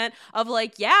accent of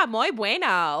like, yeah, muy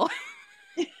bueno.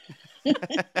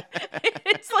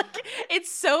 It's like,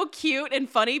 it's so cute and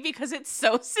funny because it's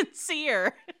so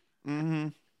sincere.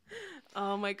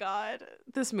 Oh my God,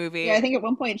 this movie. Yeah, I think at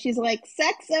one point she's like,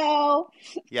 sexo.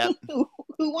 Yep. Who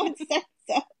wants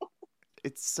sexo?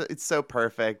 It's so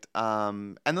perfect.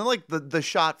 And then like the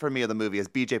shot for me of the movie, as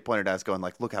BJ pointed out, is going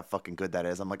like, look how fucking good that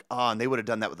is. I'm like, oh, and they would have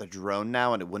done that with a drone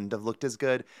now, and it wouldn't have looked as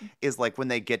good. Is like when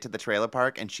they get to the trailer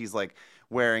park and she's like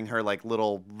wearing her like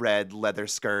little red leather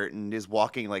skirt and is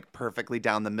walking like perfectly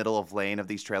down the middle of lane of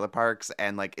these trailer parks,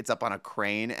 and like it's up on a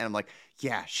crane, and I'm like,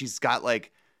 yeah, she's got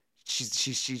like. She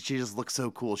just looks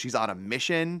so cool. She's on a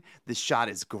mission. This shot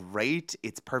is great.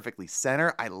 It's perfectly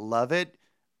center. I love it.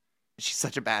 She's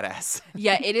such a badass.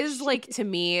 Yeah, it is like, to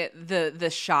me, the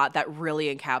shot that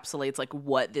really encapsulates like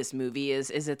what this movie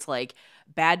is it's like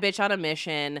bad bitch on a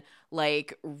mission,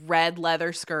 like red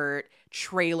leather skirt,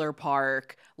 trailer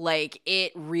park. Like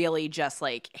it really just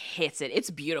like hits it. It's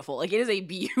beautiful. Like it is a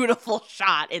beautiful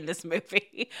shot in this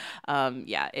movie.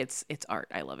 Yeah, it's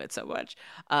art. I love it so much.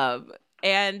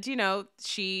 And you know,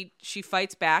 she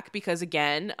fights back because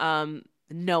again,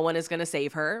 no one is going to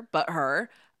save her but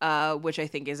her. Which I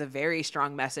think is a very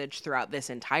strong message throughout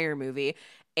this entire movie.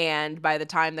 And by the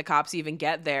time the cops even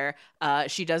get there,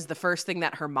 she does the first thing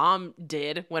that her mom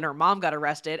did when her mom got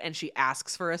arrested, and she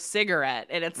asks for a cigarette.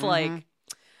 And it's like,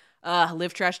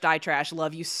 live trash, die trash,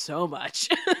 love you so much.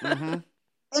 And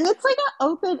it's like an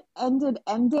open-ended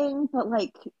ending, but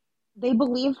like they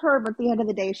believe her, but at the end of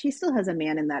the day, she still has a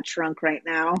man in that trunk right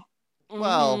now.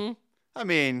 Well, I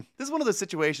mean, this is one of those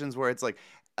situations where it's like,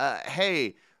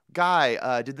 hey,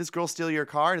 guy, did this girl steal your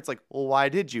car? And it's like, well, why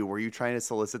did you? Were you trying to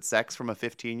solicit sex from a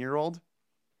 15-year-old?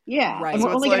 Yeah, right. And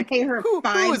we're So only it's going to pay her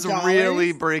 $5. Who is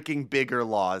really breaking bigger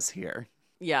laws here?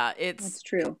 Yeah, That's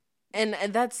true. And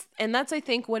that's I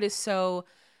think what is so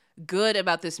good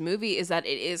about this movie is that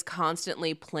it is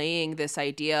constantly playing this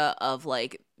idea of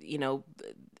like, you know,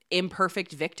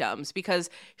 imperfect victims, because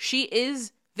she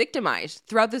is victimized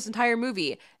throughout this entire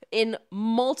movie in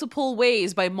multiple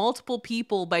ways by multiple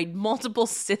people, by multiple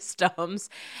systems.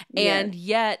 And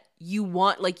yet you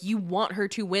want her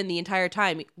to win the entire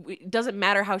time. It doesn't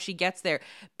matter how she gets there,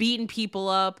 beating people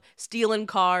up, stealing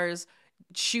cars,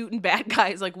 shooting bad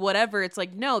guys, like whatever. It's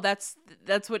like, no, that's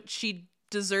what she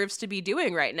deserves to be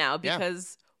doing right now,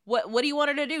 because what do you want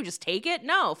her to do? Just take it?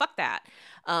 No, fuck that.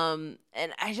 And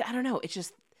I don't know. It's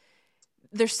just,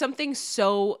 there's something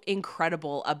so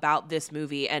incredible about this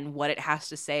movie and what it has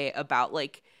to say about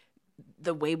like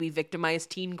the way we victimize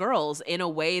teen girls in a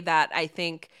way that I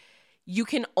think you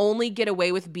can only get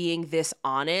away with being this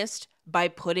honest by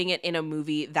putting it in a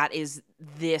movie that is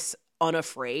this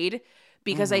unafraid.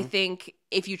 Because I think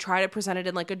if you try to present it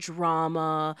in like a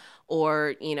drama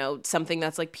or, you know, something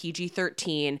that's like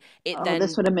PG-13,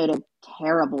 this would have made a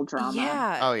terrible drama.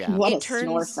 Yeah. Oh, yeah. What a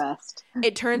snore fest.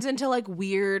 It turns into like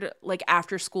weird, like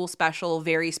after school special,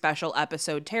 very special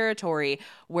episode territory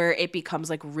where it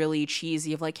becomes like really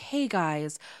cheesy of like, hey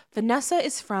guys, Vanessa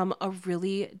is from a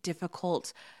really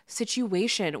difficult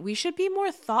situation. We should be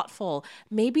more thoughtful.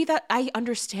 Maybe that I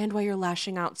understand why you're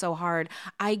lashing out so hard.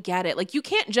 I get it. Like you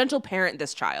can't gentle parent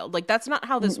this child. Like that's not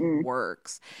how this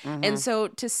works. And so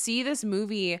to see this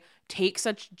movie take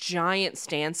such giant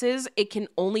stances, it can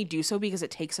only do so because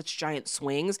it takes such giant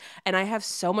swings. And I have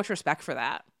so much respect for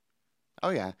that. Oh,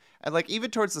 yeah. And like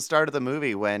even towards the start of the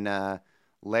movie when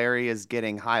Larry is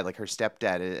getting high, like her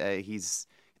stepdad, he's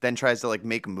then tries to like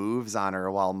make moves on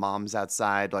her while mom's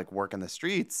outside like working the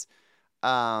streets.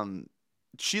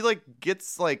 She like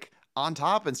gets like on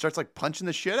top and starts like punching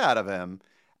the shit out of him.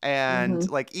 And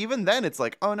like even then it's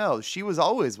like, oh no, she was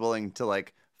always willing to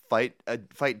like fight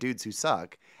dudes who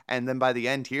suck. And then by the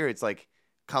end here, it's like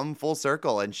come full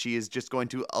circle and she is just going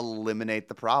to eliminate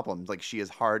the problems. Like she is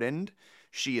hardened,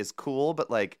 she is cool, but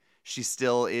like she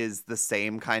still is the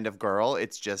same kind of girl.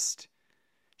 It's just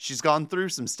she's gone through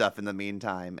some stuff in the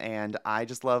meantime. And I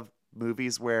just love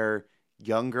movies where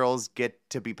young girls get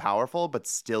to be powerful but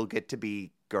still get to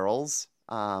be girls.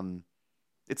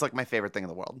 It's like my favorite thing in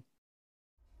the world.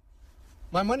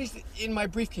 My money's in my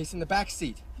briefcase in the back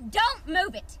seat. Don't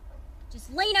move it.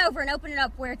 Just lean over and open it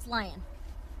up where it's laying.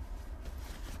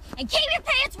 And keep your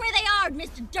pants where they are,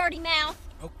 Mr. Dirty Mouth.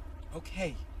 Oh,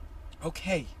 okay.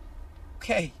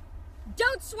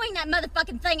 Don't swing that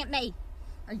motherfucking thing at me,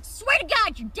 or I swear to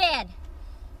God you're dead.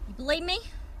 You believe me?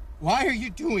 Why are you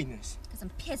doing this? Because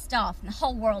I'm pissed off and the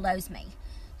whole world owes me.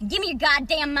 And give me your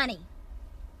goddamn money.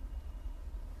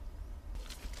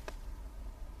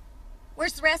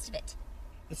 Where's the rest of it?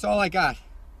 That's all I got.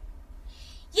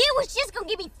 You was just gonna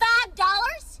give me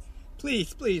 $5?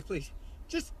 Please.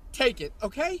 Just take it,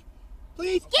 okay?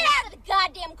 Please? Get out of the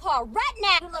goddamn car right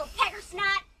now, you little pecker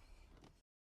snot!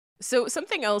 So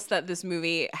something else that this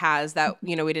movie has that,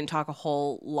 you know, we didn't talk a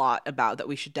whole lot about that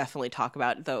we should definitely talk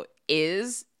about, though,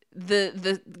 is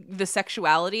the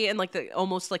sexuality and like the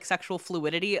almost like sexual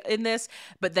fluidity in this,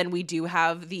 but then we do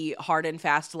have the hard and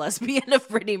fast lesbian of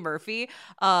Brittany Murphy.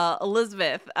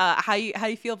 Elizabeth, how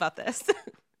you feel about this?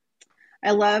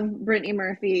 I love Brittany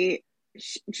Murphy.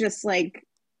 She just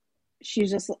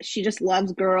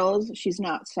loves girls. She's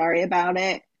not sorry about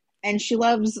it, and she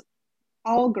loves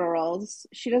all girls.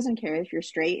 She doesn't care if you're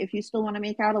straight. If you still want to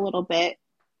make out a little bit,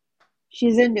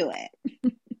 she's into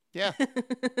it. Yeah.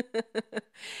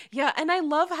 Yeah, and I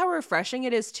love how refreshing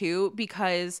it is too,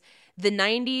 because the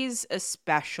 90s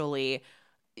especially,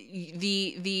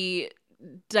 the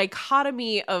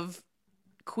dichotomy of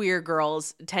queer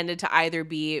girls tended to either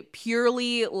be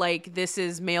purely like this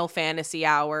is male fantasy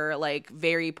hour, like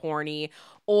very porny,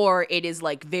 or it is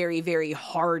like very, very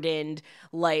hardened,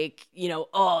 like, you know,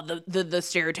 oh, the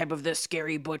stereotype of the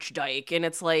scary butch dyke. And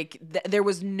it's like there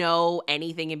was no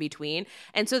anything in between.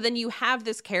 And so then you have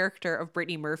this character of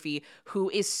Brittany Murphy who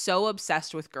is so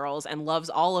obsessed with girls and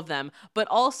loves all of them, but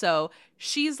also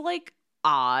she's like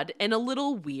odd and a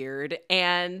little weird,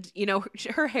 and you know,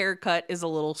 her haircut is a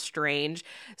little strange.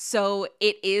 So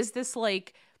it is this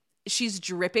like she's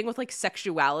dripping with like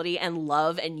sexuality and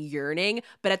love and yearning,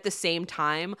 but at the same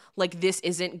time, like this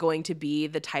isn't going to be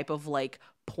the type of like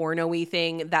porno-y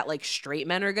thing that like straight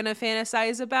men are gonna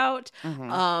fantasize about.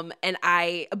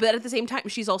 But at the same time,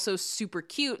 she's also super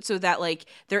cute, so that like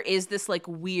there is this like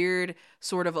weird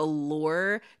sort of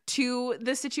allure to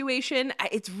the situation.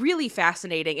 It's really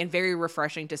fascinating and very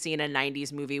refreshing to see in a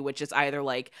 90s movie, which is either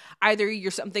you're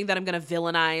something that I'm going to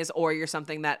villainize or you're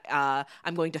something that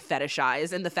I'm going to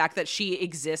fetishize. And the fact that she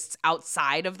exists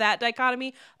outside of that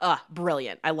dichotomy,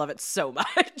 brilliant. I love it so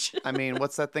much. I mean,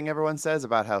 what's that thing everyone says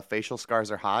about how facial scars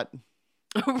are hot?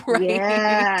 Right.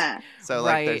 Yeah. So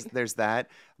like there's that.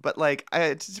 But like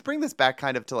to bring this back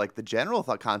kind of to like the general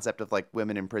thought concept of like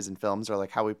women in prison films, or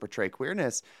like how we portray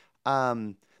queerness,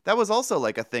 that was also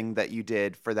like a thing that you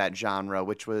did for that genre,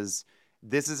 which was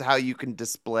this is how you can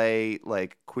display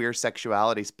like queer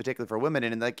sexuality, particularly for women.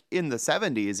 And like in the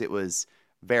 70s, it was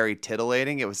very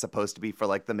titillating. It was supposed to be for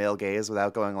like the male gaze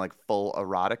without going like full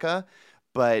erotica.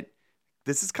 But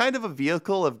this is kind of a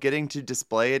vehicle of getting to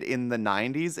display it in the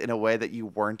 90s in a way that you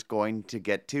weren't going to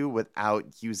get to without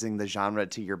using the genre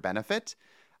to your benefit.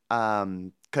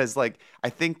 Because like I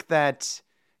think that,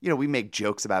 you know, we make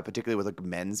jokes about it, particularly with like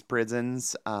men's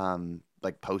prisons,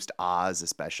 like post Oz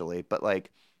especially, but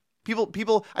like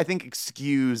people I think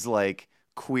excuse like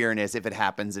queerness if it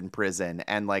happens in prison,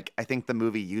 and like I think the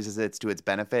movie uses it to its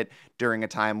benefit during a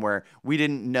time where we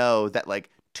didn't know that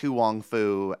like Tu Wong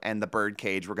Fu and The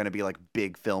Birdcage were going to be like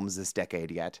big films this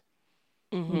decade yet.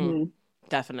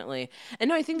 Definitely. And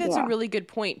no, I think that's a really good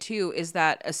point too, is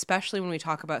that especially when we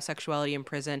talk about sexuality in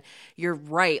prison, you're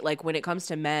right. Like when it comes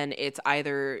to men, it's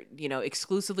either, you know,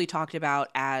 exclusively talked about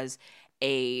as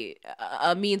a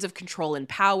means of control and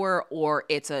power, or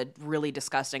it's a really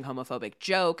disgusting homophobic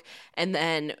joke. And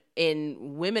then in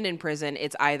women in prison,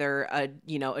 it's either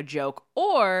a joke,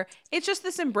 or it's just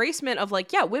this embracement of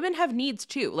like, yeah, women have needs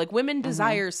too. Like women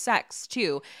desire sex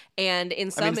too. And in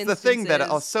some instances, the thing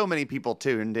that so many people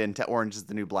tuned into Orange is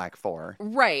the New Black for.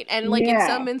 Right. And like in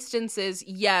some instances,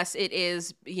 yes, it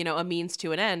is, you know, a means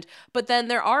to an end. But then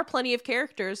there are plenty of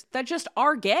characters that just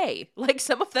are gay. Like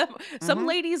some of them, some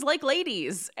ladies like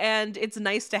ladies. And it's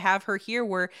nice to have her here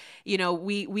where, you know,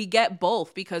 we get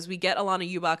both, because we get Alana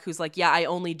Ubach, who's like, yeah, I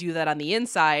only do that on the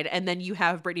inside. And then you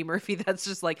have Brittany Murphy that's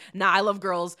just like, nah, I love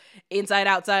girls inside,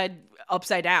 outside,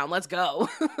 upside down. Let's go.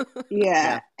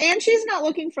 Yeah. And she's not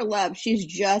looking for love. She's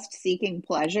just seeking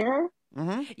pleasure.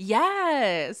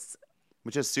 Yes.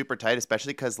 Which is super tight,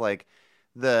 especially because like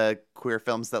the queer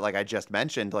films that like I just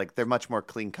mentioned, like they're much more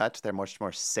clean cut. They're much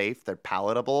more safe. They're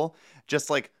palatable. Just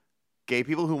like gay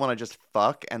people who want to just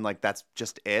fuck, and like that's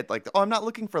just it. Like, oh, I'm not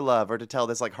looking for love or to tell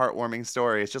this like heartwarming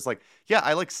story. It's just like, yeah,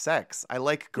 I like sex. I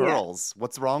like girls.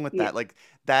 What's wrong with that? Like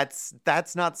that's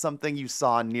not something you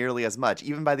saw nearly as much.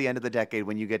 Even by the end of the decade,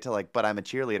 when you get to like, but I'm a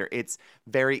cheerleader, it's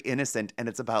very innocent and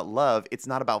it's about love. It's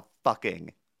not about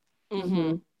fucking.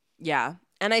 Yeah.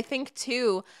 And I think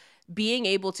too, being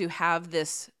able to have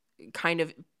this kind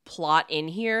of plot in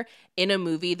here in a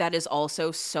movie that is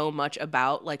also so much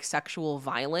about like sexual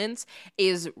violence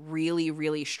is really,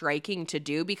 really striking to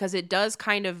do, because it does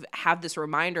kind of have this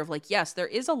reminder of like, yes, there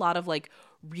is a lot of like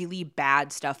really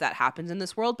bad stuff that happens in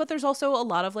this world, but there's also a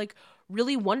lot of like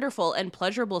really wonderful and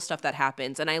pleasurable stuff that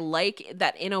happens. And I like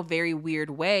that in a very weird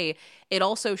way, it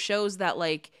also shows that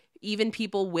like even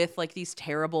people with like these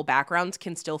terrible backgrounds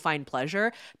can still find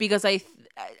pleasure, because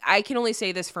I can only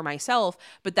say this for myself,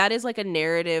 but that is like a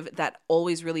narrative that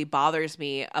always really bothers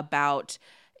me about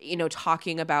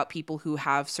talking about people who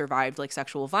have survived like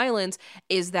sexual violence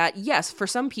is that, yes, for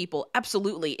some people,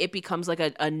 absolutely, it becomes like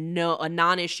a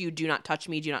non-issue. Do not touch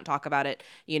me. Do not talk about it.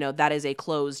 That is a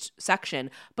closed section.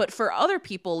 But for other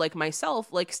people like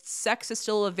myself, like sex is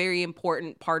still a very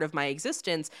important part of my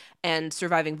existence, and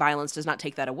surviving violence does not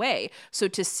take that away. So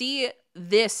to see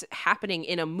this happening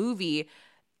in a movie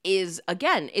is,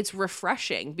 again, it's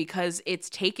refreshing because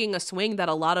it's taking a swing that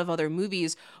a lot of other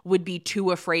movies would be too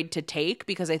afraid to take,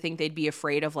 because I think they'd be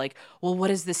afraid of like, well,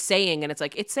 what is this saying? And it's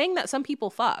like, it's saying that some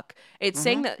people fuck. It's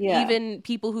saying that even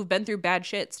people who've been through bad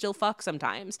shit still fuck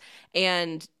sometimes.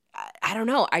 And I don't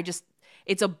know.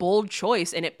 It's a bold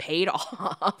choice and it paid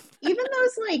off. Even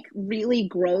those like really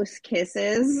gross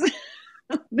kisses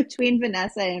between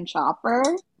Vanessa and Chopper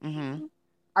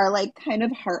are like kind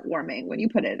of heartwarming when you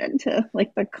put it into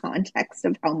like the context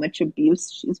of how much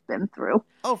abuse she's been through.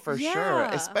 Oh, for sure.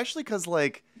 Especially because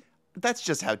like that's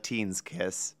just how teens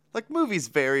kiss. Like movies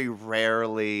very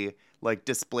rarely like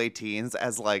display teens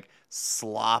as like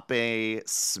sloppy,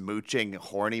 smooching,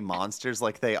 horny monsters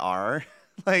like they are.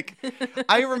 Like,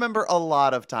 I remember a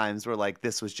lot of times where like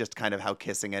this was just kind of how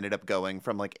kissing ended up going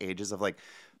from like ages of like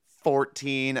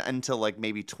 14 until like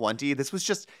maybe 20. This was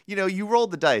just, you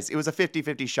rolled the dice. It was a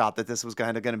 50-50 shot that this was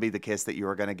kind of going to be the kiss that you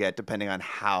were going to get depending on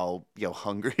how,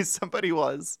 hungry somebody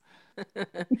was.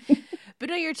 But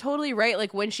no, you're totally right.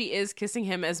 Like when she is kissing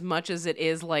him, as much as it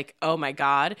is like, oh my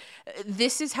God,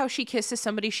 this is how she kisses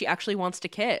somebody she actually wants to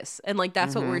kiss. And like,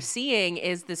 that's what we're seeing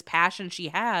is this passion she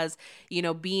has,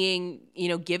 being,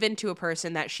 given to a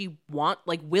person that she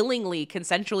willingly,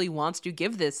 consensually wants to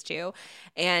give this to.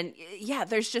 And yeah,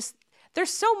 there's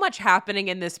so much happening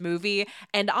in this movie,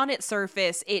 and on its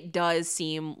surface, it does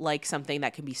seem like something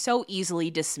that can be so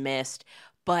easily dismissed.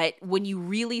 But when you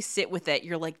really sit with it,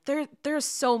 you're like, there's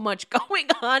so much going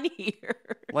on here.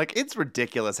 Like, it's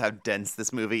ridiculous how dense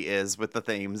this movie is with the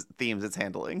themes it's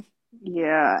handling.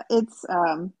 Yeah, it's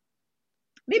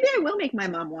maybe I will make my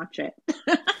mom watch it.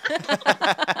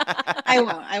 I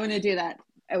won't. I want to do that.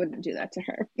 I wouldn't do that to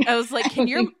her. I was like, can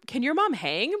your mom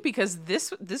hang? Because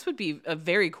this would be a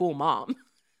very cool mom.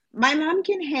 My mom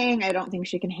can hang. I don't think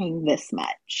she can hang this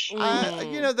much.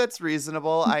 That's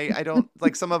reasonable. I don't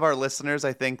like some of our listeners.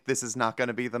 I think this is not going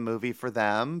to be the movie for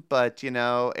them, but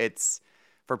it's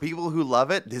for people who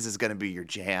love it. This is going to be your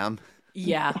jam.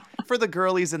 Yeah. For the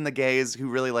girlies and the gays who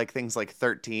really like things like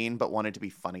 13, but wanted to be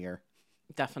funnier.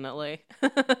 Definitely.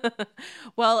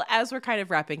 Well, as we're kind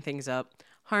of wrapping things up,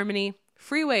 Harmony,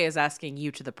 Freeway is asking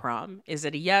you to the prom. Is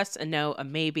it a yes, a no, a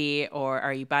maybe, or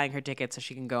are you buying her ticket so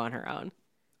she can go on her own?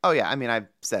 Oh, yeah. I mean, I've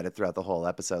said it throughout the whole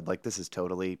episode. Like, this is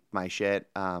totally my shit.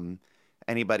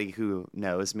 Anybody who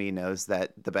knows me knows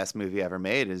that the best movie ever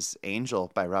made is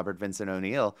Angel by Robert Vincent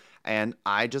O'Neill. And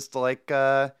I just like,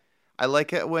 I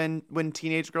like it when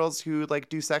teenage girls who, like,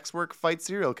 do sex work fight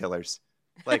serial killers.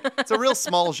 Like, it's a real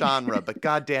small genre, but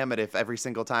God damn it if every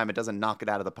single time it doesn't knock it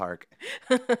out of the park.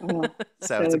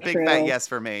 So it's a big fat yes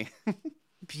for me.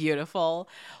 Beautiful.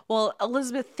 Well,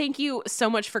 Elizabeth, thank you so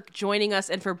much for joining us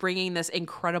and for bringing this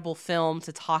incredible film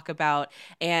to talk about.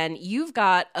 And you've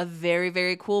got a very,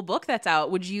 very cool book that's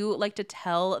out. Would you like to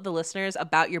tell the listeners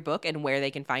about your book and where they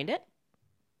can find it?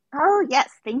 Oh, yes.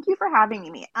 Thank you for having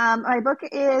me. My book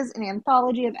is an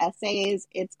anthology of essays.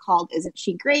 It's called Isn't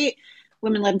She Great?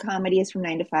 Women-Led Comedies from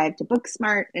 9 to 5 to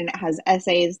Booksmart. And it has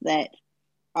essays that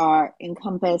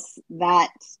encompass that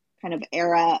kind of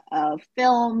era of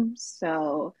film.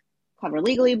 So cover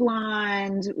Legally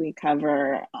Blonde, we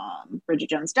cover Bridget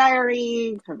Jones'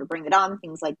 Diary, cover Bring It On,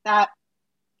 things like that.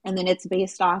 And then it's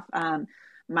based off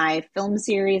my film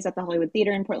series at the Hollywood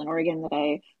Theater in Portland, Oregon that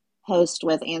I host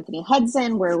with Anthony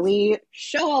Hudson, where we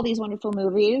show all these wonderful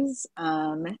movies.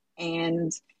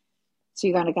 And so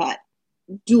you kind of got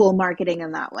dual marketing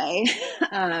in that way.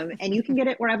 And you can get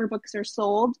it wherever books are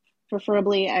sold,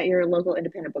 preferably at your local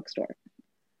independent bookstore.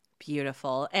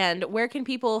 Beautiful. And where can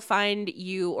people find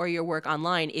you or your work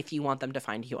online if you want them to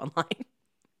find you online?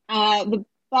 The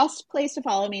best place to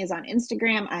follow me is on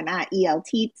Instagram. I'm at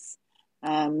Teets,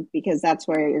 because that's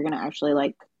where you're going to actually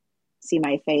like see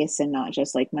my face and not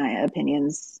just like my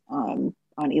opinions on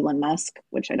Elon Musk,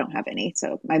 which I don't have any.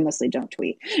 So I mostly don't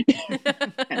tweet.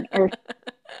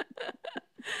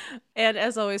 And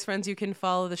as always, friends, you can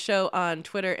follow the show on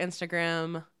Twitter,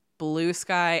 Instagram, Blue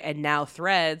Sky, and now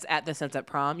Threads at The Sunset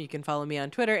Prom. You can follow me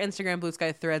on Twitter, Instagram, Blue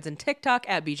Sky, Threads, and TikTok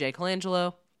at BJ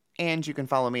Colangelo. And you can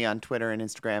follow me on Twitter and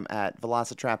Instagram at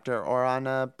Velocitraptor or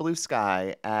on Blue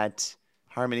Sky at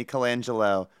Harmony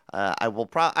Colangelo.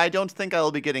 I don't think I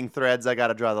will be getting Threads. I got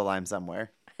to draw the line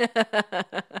somewhere.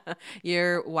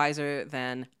 You're wiser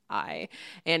than I.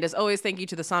 And as always, thank you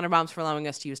to the Sonderbombs for allowing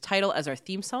us to use Title as our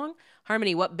theme song.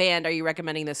 Harmony, what band are you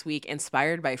recommending this week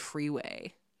inspired by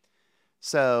Freeway?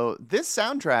 So this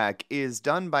soundtrack is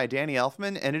done by Danny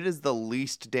Elfman, and it is the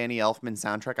least Danny Elfman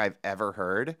soundtrack I've ever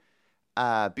heard.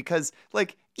 Because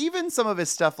like even some of his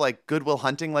stuff like Good Will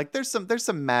Hunting, like there's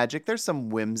some magic, there's some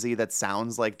whimsy that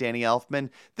sounds like Danny Elfman.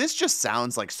 This just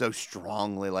sounds like so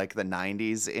strongly like the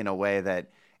 90s in a way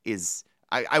that is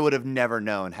I would have never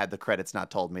known had the credits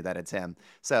not told me that it's him.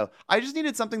 So I just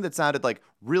needed something that sounded like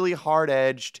really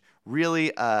hard-edged,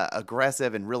 really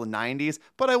aggressive and real 90s,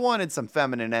 but I wanted some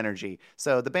feminine energy.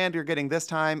 So the band you're getting this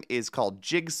time is called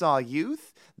Jigsaw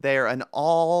Youth. They're an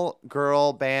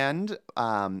all-girl band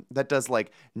that does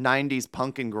like 90s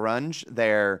punk and grunge.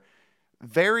 They're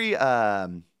very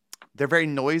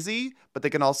noisy, but they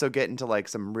can also get into like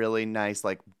some really nice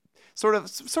like sort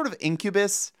of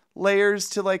Incubus layers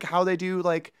to like how they do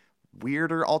like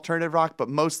weirder alternative rock, but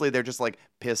mostly they're just like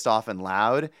pissed off and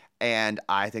loud. And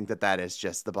I think that is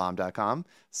just thebomb.com.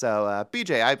 So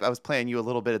BJ, I was playing you a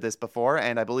little bit of this before,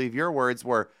 and I believe your words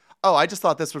were, oh, I just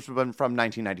thought this was from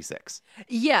 1996.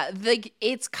 Yeah, like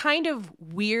it's kind of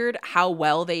weird how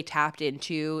well they tapped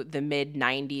into the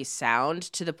mid-90s sound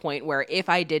to the point where if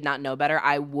I did not know better,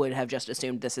 I would have just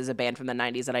assumed this is a band from the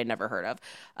 90s that I'd never heard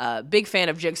of. Big fan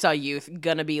of Jigsaw Youth.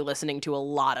 Gonna be listening to a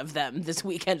lot of them this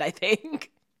weekend, I think.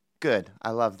 Good.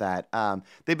 I love that.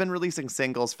 They've been releasing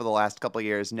singles for the last couple of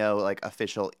years, no like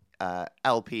official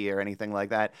LP or anything like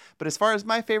that. But as far as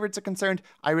my favorites are concerned,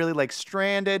 I really like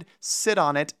Stranded, Sit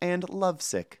on It, and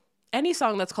Lovesick. Any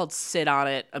song that's called Sit on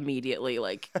It immediately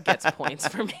like gets points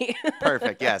for me.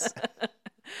 Perfect, yes.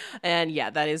 And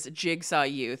yeah, that is Jigsaw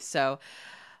Youth. So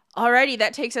alrighty,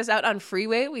 that takes us out on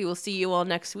Freeway. We will see you all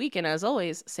next week. And as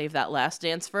always, save that last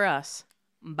dance for us.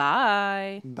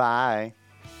 Bye. Bye.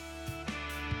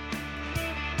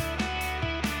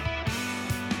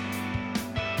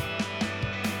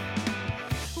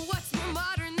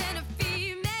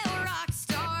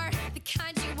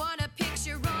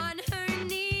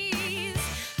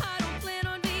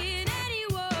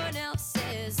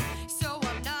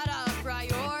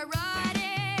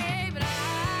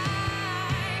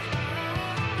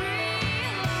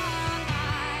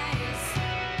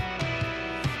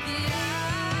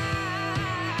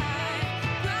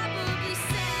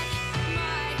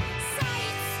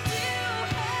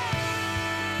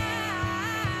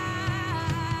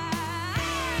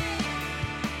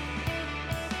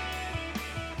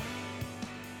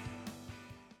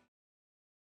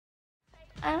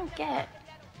 I don't get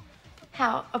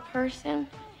how a person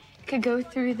could go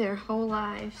through their whole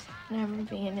lives never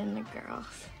being into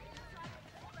girls.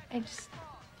 I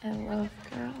love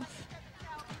girls.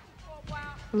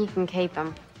 You can keep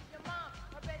them.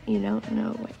 You don't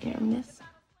know what you're missing.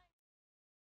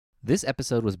 This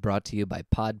episode was brought to you by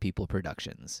Pod People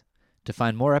Productions. To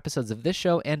find more episodes of this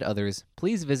show and others,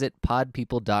 please visit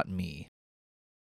podpeople.me.